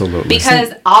 Absolutely.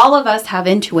 Because all of us have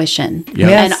intuition.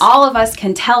 Yes. And all of us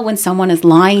can tell when someone is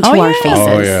lying to our faces.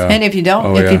 Oh, yeah. And if you don't,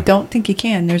 Oh, you don't think you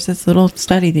can, there's this little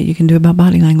study that you can do about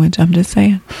body language. I'm just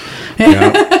saying.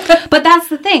 Yeah. But that's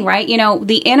the thing, right?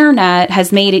 The internet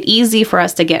has made it easy for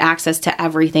us to get access to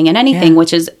everything and anything,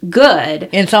 which is good.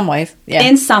 In some ways. Yeah.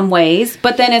 In some ways.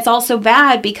 But then it's also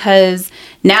bad because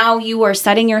now you are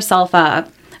setting yourself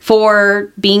up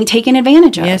for being taken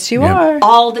advantage of. Yes, you are.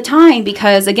 All the time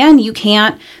because, again, you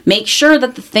can't make sure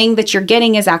that the thing that you're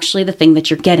getting is actually the thing that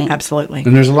you're getting. Absolutely.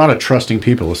 And there's a lot of trusting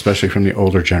people, especially from the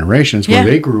older generations, where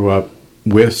they grew up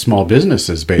with small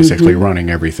businesses basically running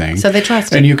everything. So they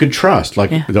trust. And you could trust.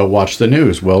 They'll watch the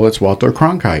news. Well, it's Walter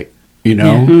Cronkite.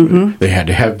 They had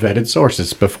to have vetted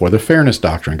sources before the fairness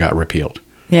doctrine got repealed.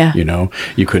 Yeah.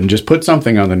 You couldn't just put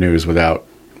something on the news without,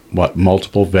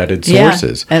 multiple vetted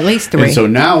sources. At least 3. And so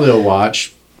now they'll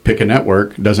watch, pick a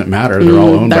network, doesn't matter. They're all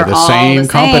owned by They're the all same the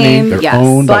company. same. They're Yes.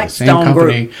 owned by the same Blackstone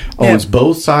company, Group. owns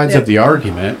both sides of the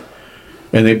argument,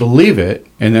 and they believe it,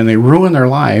 and then they ruin their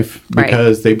life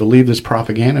because they believe this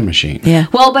propaganda machine. Yeah.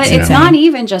 Well, but it's not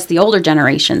even just the older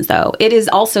generations, though. It is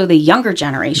also the younger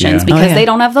generations because they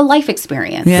don't have the life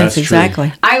experience. Yes, That's true.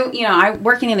 exactly. I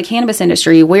working in the cannabis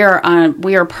industry, we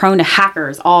are prone to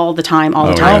hackers all the time. Yeah.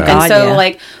 And God, so yeah.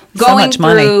 like So going much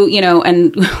money. through,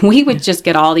 and we would just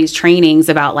get all these trainings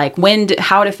about like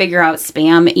how to figure out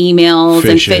spam emails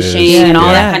and Fishes. phishing and all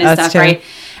Yeah, that kind of that's stuff, true. right?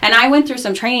 And I went through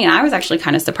some training and I was actually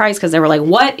kind of surprised because they were like,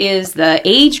 what is the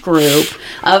age group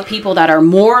of people that are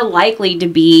more likely to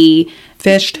be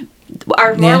Fished.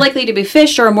 are more likely to be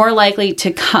phished or more likely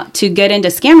to get into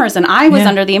scammers? And I was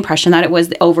under the impression that it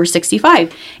was over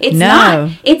 65. It's not.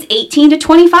 It's 18 to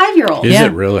 25-year-olds. Is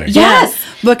it really? Yes.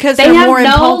 Because They they're have more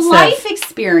no impulsive. life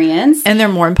experience. And they're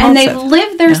more And impulsive. they've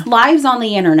lived their lives on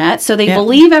the internet, so they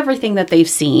believe everything that they've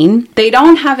seen. They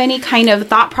don't have any kind of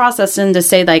thought process in to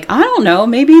say, like, I don't know,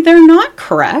 maybe they're not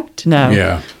correct. No.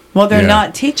 Yeah. Well, they're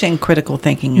not teaching critical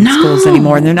thinking in schools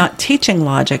anymore. They're not teaching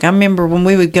logic. I remember when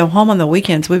we would go home on the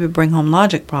weekends, we would bring home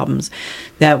logic problems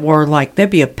that were like, there'd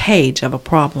be a page of a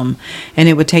problem, and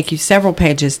it would take you several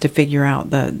pages to figure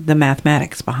out the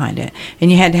mathematics behind it. And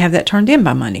you had to have that turned in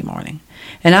by Monday morning.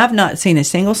 And I've not seen a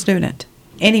single student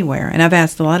anywhere, and I've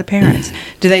asked a lot of parents,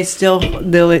 do they still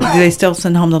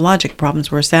send home the logic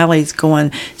problems where Sally's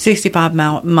going 65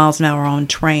 miles an hour on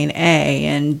train A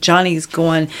and Johnny's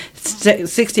going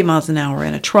 60 miles an hour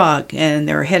in a truck, and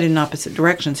they're headed in opposite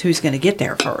directions? Who's going to get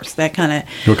there first? That kind of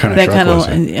What kind of truck was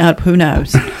it? Who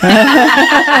knows?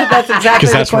 That's exactly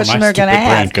the that's where question my they're going to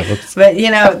stupid brain ask. goes.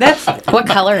 But that's What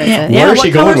color is it? Where is what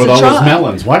she going color's with the all truck? those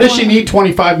melons? Why does she need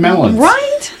 25 melons?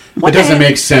 right. It doesn't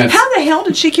make sense. How the hell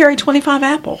did she carry 25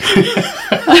 apples?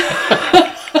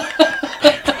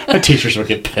 The teachers will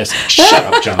get pissed. Shut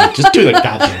up, John. Just do the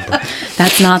goddamn thing.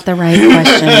 That's not the right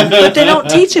question. But they don't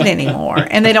teach it anymore.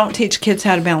 And they don't teach kids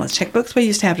how to balance checkbooks. We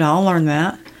used to have to all learn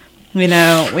that. You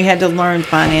know, we had to learn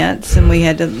finance, and we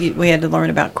had to learn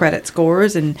about credit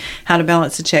scores and how to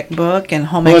balance a checkbook and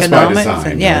home economics. By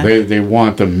design, and they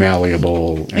want them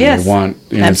malleable, and yes, they want.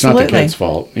 It's not the kid's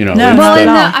fault. No,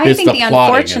 I think the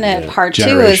unfortunate part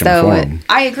too is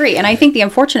I agree, and I think the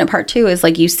unfortunate part too is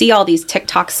like you see all these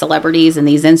TikTok celebrities and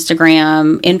these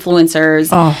Instagram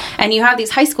influencers, and you have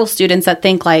these high school students that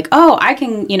think like, oh, I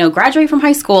can graduate from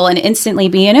high school and instantly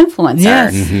be an influencer.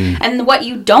 Yes. Mm-hmm. And what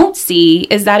you don't see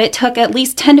is that it took at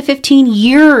least 10 to 15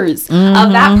 years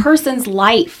of that person's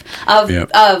life of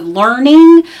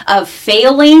learning, of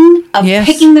failing, of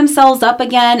picking themselves up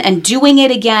again and doing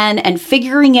it again and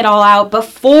figuring it all out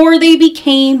before they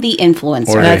became the influencer.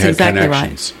 Or that's exactly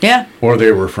right. Yeah. Or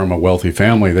they were from a wealthy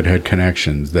family that had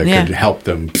connections that could help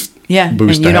them boost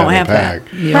and you don't have that.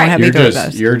 You don't have either of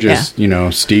those. You're just,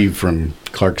 Steve from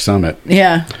Clark Summit.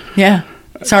 Yeah. Yeah.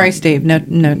 Sorry, Steve. No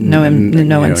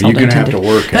insult you're going to have to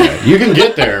work at it. You can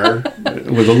get there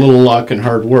with a little luck and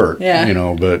hard work,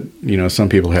 but, some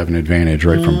people have an advantage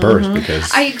right from birth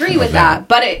because I agree with that,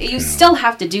 but you still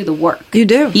have to do the work. You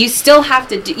do. You still have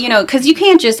to do, because you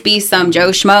can't just be some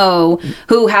Joe Schmo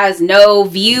who has no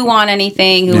view on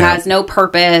anything, who has no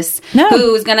purpose,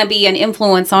 who's going to be an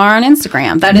influencer on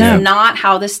Instagram. That is not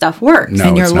how this stuff works. No,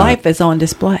 and your life is on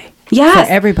display. Yes.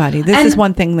 For everybody. This is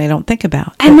one thing they don't think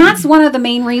about. And that's one of the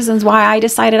main reasons why I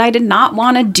decided I did not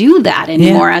want to do that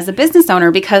anymore as a business owner,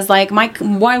 because like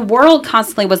my world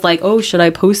constantly was like, oh, should I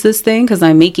post this thing because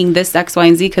I'm making this X, Y,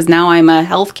 and Z because now I'm a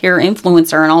healthcare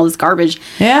influencer and all this garbage.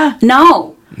 Yeah.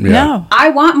 No. Yeah. No. I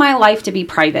want my life to be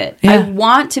private. Yeah. I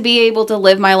want to be able to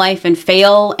live my life and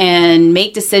fail and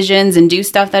make decisions and do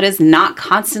stuff that is not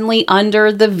constantly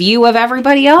under the view of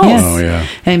everybody else. Yes. Oh, yeah.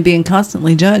 And being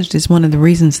constantly judged is one of the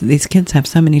reasons that these kids have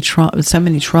so many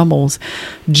troubles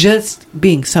just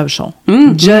being social,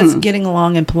 just getting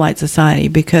along in polite society,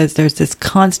 because there's this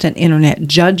constant internet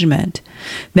judgment.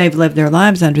 They've lived their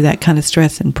lives under that kind of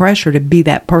stress and pressure to be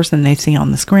that person they see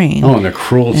on the screen. Oh, and the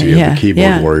cruelty of the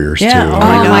keyboard warriors, too.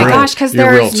 Oh my gosh, because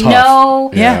there's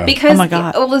because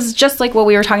it was just like what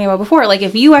we were talking about before. Like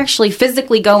if you actually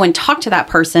physically go and talk to that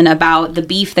person about the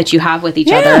beef that you have with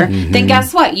each other, then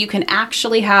guess what? You can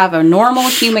actually have a normal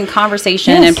human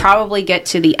conversation and probably get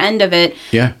to the end of it.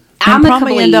 Yeah. And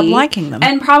probably end up liking them.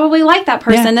 And probably like that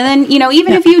person. And then,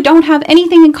 even if you don't have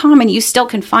anything in common, you still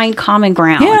can find common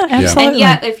ground. Yeah, absolutely. And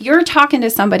yet, if you're talking to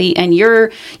somebody and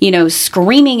you're,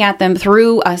 screaming at them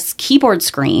through a keyboard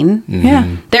screen,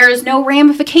 there is no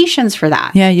ramifications for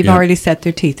that. Yeah, you've already set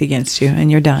their teeth against you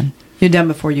and you're done. You're done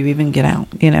before you even get out,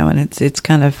 and it's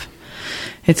kind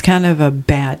of a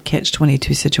bad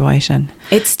catch-22 situation.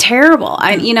 It's terrible.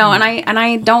 I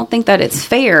don't think that it's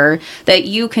fair that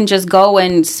you can just go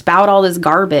and spout all this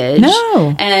garbage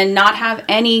and not have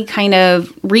any kind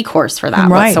of recourse for that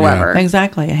whatsoever. Yeah.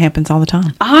 Exactly. It happens all the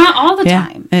time. All the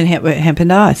time. And it happened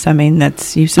to us. I mean,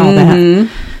 you saw that.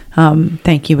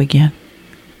 Thank you again.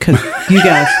 Because you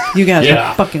guys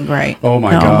are fucking great. Oh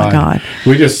my God.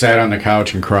 We just sat on the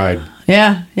couch and cried.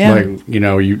 Yeah. Like,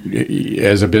 you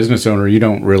as a business owner, you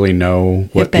don't really know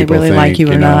what if they people really think, like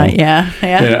you or not. Yeah.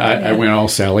 I went all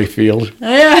Sally Field.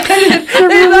 Yeah.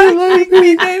 They like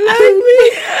me. They like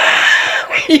me.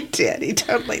 He did. He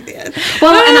totally did.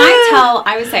 Well, and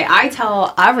I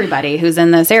tell everybody who's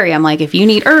in this area, I'm like, if you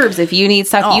need herbs, if you need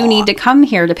stuff, you need to come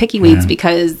here to Picky Weeds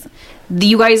because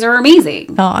you guys are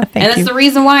amazing. Oh, thank you. And that's the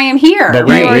reason why I'm here. But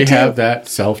we have that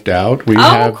self-doubt. We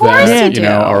have of course that, you do.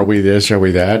 Are we this, are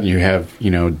we that? And you have,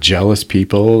 jealous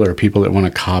people or people that want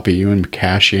to copy you and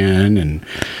cash in. And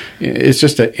it's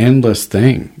just an endless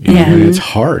thing. And it's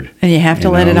hard. And you have to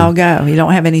let it all go. You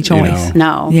don't have any choice.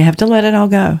 No. You have to let it all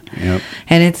go. Yep.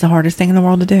 And it's the hardest thing in the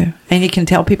world to do. And you can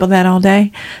tell people that all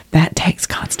day. That takes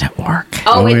constant work.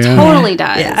 Oh, it totally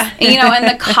does. Yeah. And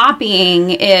the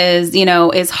copying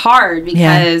is hard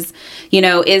because,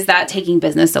 is that taking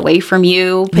business away from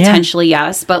you? Potentially,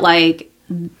 yes. But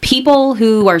people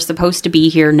who are supposed to be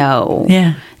here know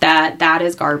that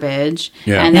is garbage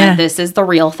and that this is the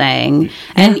real thing.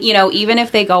 And, even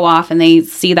if they go off and they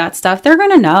see that stuff, they're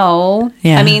going to know.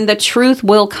 Yeah. I mean, the truth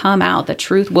will come out. The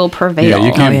truth will prevail. Yeah,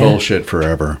 you can't bullshit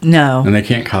forever. No. And they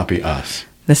can't copy us.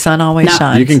 The sun always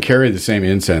shines. You can carry the same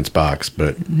incense box,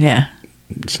 but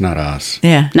it's not us.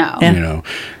 Yeah. No.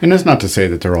 And that's not to say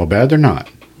that they're all bad. They're not.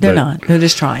 They're not. They're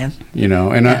just trying.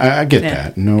 And I get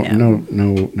that.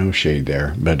 No shade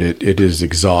there. But it is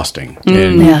exhausting.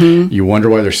 And you wonder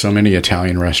why there's so many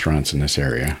Italian restaurants in this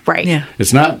area. Right. Yeah.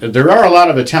 It's not. There are a lot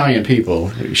of Italian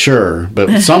people, sure,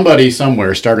 but somebody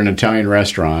somewhere started an Italian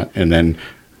restaurant and then,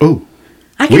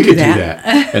 we could do that.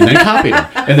 And then copied them.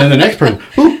 And then the next person,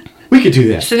 We could do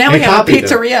that. So now And we have a copy them.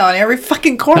 pizzeria on every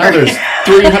fucking corner. Now there's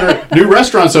 300 new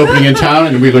restaurants opening in town,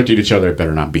 and we looked at each other. It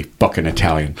better not be fucking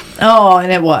Italian. Oh,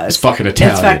 and it was. It's fucking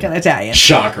Italian. It's fucking Italian.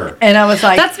 Shocker. And I was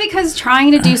like, That's because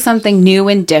trying to do something new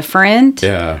and different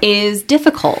Yeah. is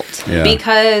difficult Yeah.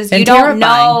 because And you don't terrifying.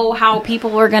 know how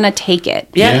people are going to take it.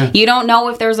 Yeah. You don't know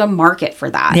if there's a market for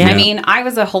that. Yeah. I mean, I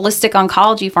was a holistic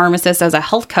oncology pharmacist as a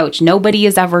health coach. Nobody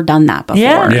has ever done that before.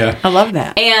 Yeah. I love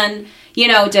that. And,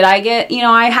 did I get,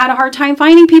 I had a hard time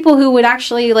finding people who would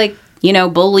actually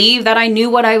believe that I knew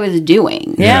what I was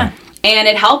doing. Yeah. And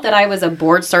it helped that I was a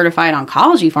board certified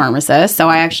oncology pharmacist. So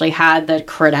I actually had the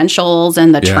credentials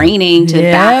and the Yeah. training to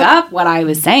Yep. back up what I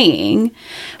was saying.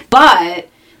 But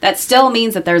that still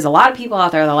means that there's a lot of people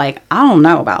out there that are like, I don't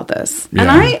know about this. Yeah.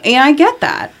 And I get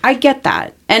that. I get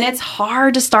that. And it's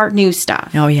hard to start new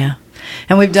stuff. Oh, yeah.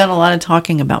 And we've done a lot of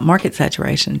talking about market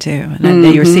saturation, too. And I know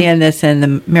you're seeing this in the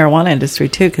marijuana industry,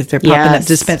 too, because they're popping up. Yes.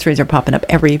 Dispensaries are popping up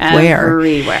everywhere.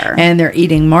 Everywhere. And they're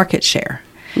eating market share.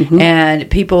 And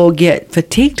people get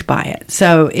fatigued by it.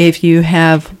 So if you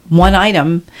have one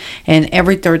item and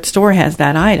every third store has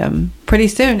that item, pretty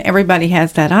soon everybody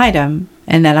has that item.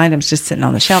 And that item's just sitting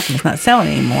on the shelf and it's not selling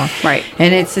anymore. Right.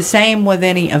 And it's the same with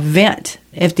any event.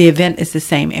 If the event is the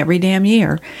same every damn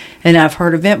year. And I've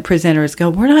heard event presenters go,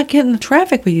 we're not getting the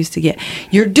traffic we used to get.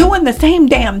 You're doing the same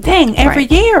damn thing every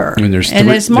Right. year. And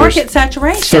it's market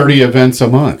saturation. 30 events a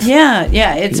month. Yeah,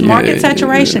 it's market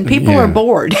saturation. People yeah. are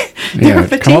bored. They're Yeah,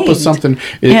 fatigued. come up with something.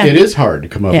 Yeah. It is hard to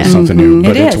come up Yeah. with something new,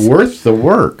 but It it's is. worth the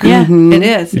work. Yeah, it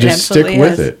is. You It just stick absolutely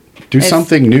with is. it. Do It's-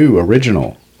 something new,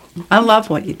 original. I love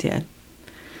what you did.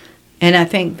 And I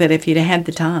think that if you'd have had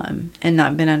the time and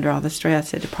not been under all the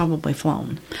stress, it'd have probably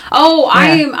flown. Oh,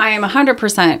 Yeah. I am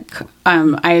 100%.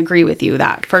 I agree with you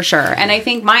that for sure. And I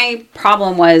think my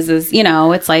problem is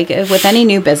it's like with any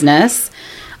new business,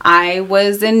 I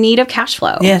was in need of cash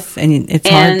flow. Yes, and it's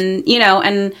hard. And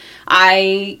and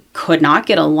I could not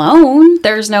get a loan.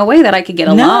 There's no way that I could get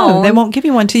a No, loan. they won't give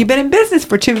you one till you've been in business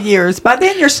for 2 years. By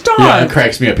then, you're starved. Yeah, it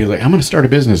cracks me up. He's like, I'm going to start a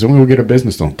business. I'm going to get a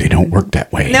business loan. They don't work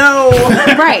that way. No.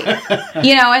 Right.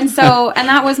 And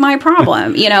that was my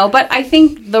problem, but I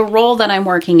think the role that I'm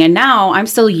working in now, I'm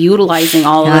still utilizing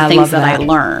all of Yeah, the I things love that I that.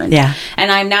 learned. Yeah.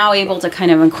 And I'm now able to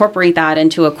kind of incorporate that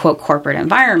into a quote corporate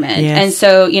environment. Yes. And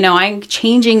so, I'm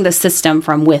changing the system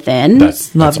from within.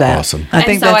 That's Love that. awesome. I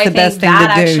think and so that's the best thing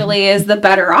that to do. actually is the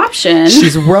better option.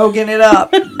 She's roguing it up.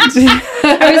 I would say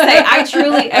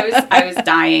I was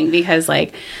dying because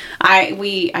I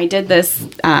did this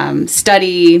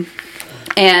study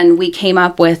and we came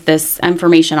up with this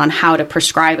information on how to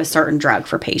prescribe a certain drug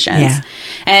for patients. Yeah.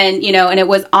 And and it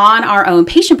was on our own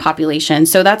patient population.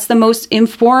 So that's the most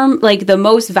the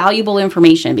most valuable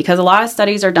information because a lot of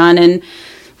studies are done in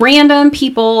random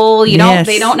people, Yes.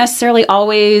 they don't necessarily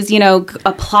always,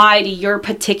 apply to your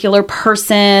particular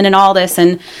person and all this.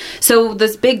 And so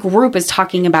this big group is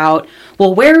talking about,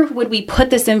 well, where would we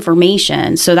put this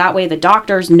information? So that way the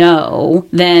doctors know,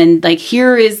 then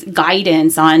here is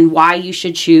guidance on why you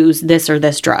should choose this or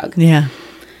this drug. Yeah.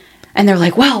 And they're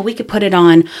like, well, we could put it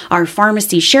on our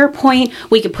pharmacy SharePoint.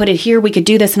 We could put it here. We could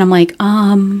do this. And I'm like,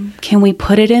 can we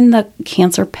put it in the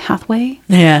cancer pathway?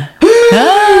 Yeah.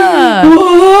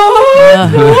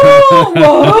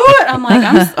 What? I'm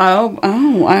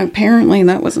like, apparently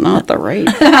that was not the right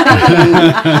thing.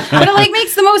 But it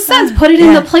makes the most sense. Put it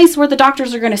in the place where the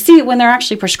doctors are going to see it when they're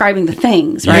actually prescribing the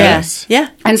things, right? Yes. Yeah.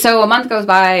 And so a month goes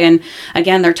by and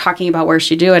again, they're talking about where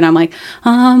she do it. And I'm like,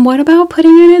 what about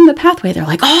putting it in the pathway? They're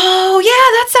like, oh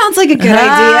yeah, that sounds like a good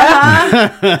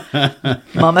idea.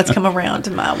 Mom, that's come around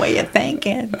to my way of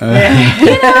thinking. And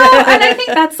I think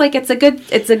that's it's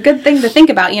a good thing to think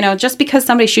about, just because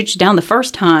somebody shoots you down the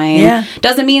first time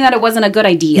doesn't mean that it wasn't a good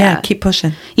idea. Yeah, keep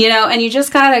pushing. And you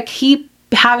just got to keep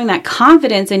having that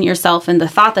confidence in yourself and the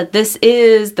thought that this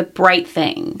is the right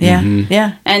thing. Yeah.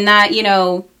 Yeah. And that,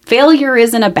 failure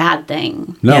isn't a bad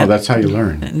thing. No, Yeah. that's how you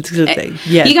learn. It's a good thing.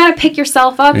 Yeah. You got to pick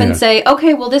yourself up Yeah. and say,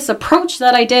 okay, well, this approach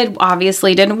that I did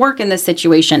obviously didn't work in this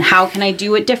situation. How can I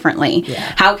do it differently?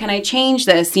 Yeah. How can I change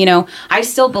this? I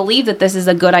still believe that this is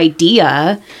a good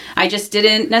idea. I just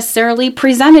didn't necessarily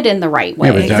present it in the right way.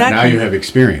 Yeah, but now Exactly. you have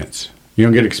experience. You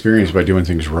don't get experience by doing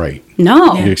things right.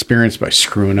 No. You get experience by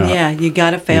screwing up. Yeah, you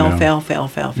got to fail, You know.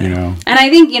 fail. You know. And I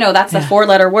think, that's the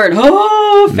 4-letter word. Oh!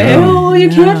 oh, fail. You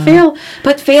can't fail.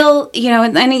 But fail,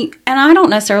 and I don't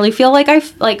necessarily feel like I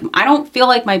don't feel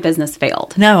like my business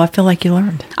failed. No, I feel like you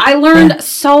learned. I learned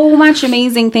so much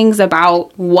amazing things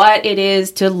about what it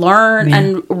is to learn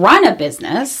and run a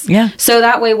business. Yeah. So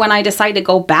that way, when I decide to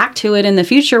go back to it in the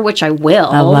future, which I will.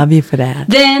 I love you for that.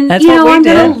 Then, That's I'm going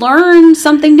to learn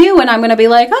something new, and I'm going to be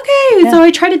like, okay, so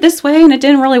I tried it this way, and it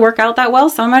didn't really work out that well,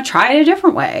 so I'm going to try it a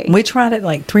different way. We tried it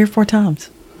like 3 or 4 times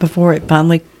before it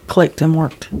finally clicked and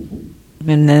worked.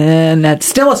 And then that's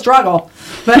still a struggle.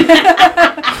 But,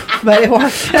 but it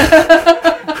worked.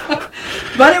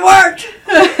 But it worked.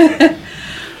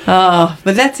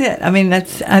 But that's it. I mean, I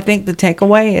think the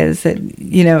takeaway is that,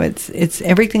 it's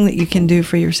everything that you can do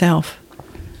for yourself.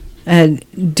 And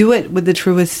do it with the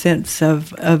truest sense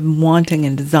of wanting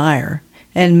and desire.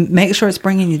 And make sure it's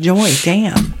bringing you joy.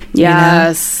 Damn.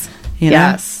 Yes.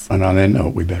 Yes. And on that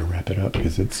note, we better wrap it up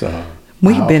because it's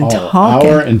we've been talking.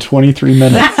 Hour and 23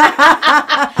 minutes.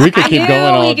 We could keep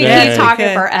going all we could day. keep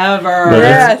talking forever.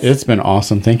 But it's been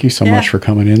awesome. Thank you so much for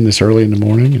coming in this early in the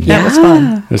morning. And That was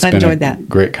fun. It's I been enjoyed a that.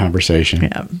 great conversation.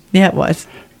 Yeah, it was.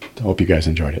 I hope you guys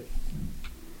enjoyed it.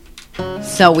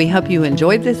 So we hope you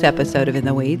enjoyed this episode of In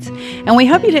the Weeds, and we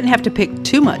hope you didn't have to pick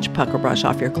too much pucker brush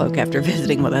off your cloak after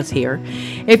visiting with us here.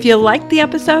 If you liked the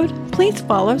episode, please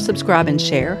follow, subscribe, and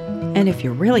share. And if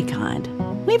you're really kind,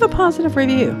 leave a positive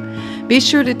review. Be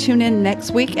sure to tune in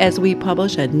next week as we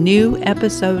publish a new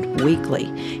episode weekly.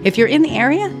 If you're in the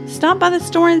area, stop by the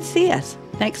store and see us.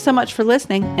 Thanks so much for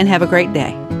listening, and have a great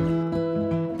day.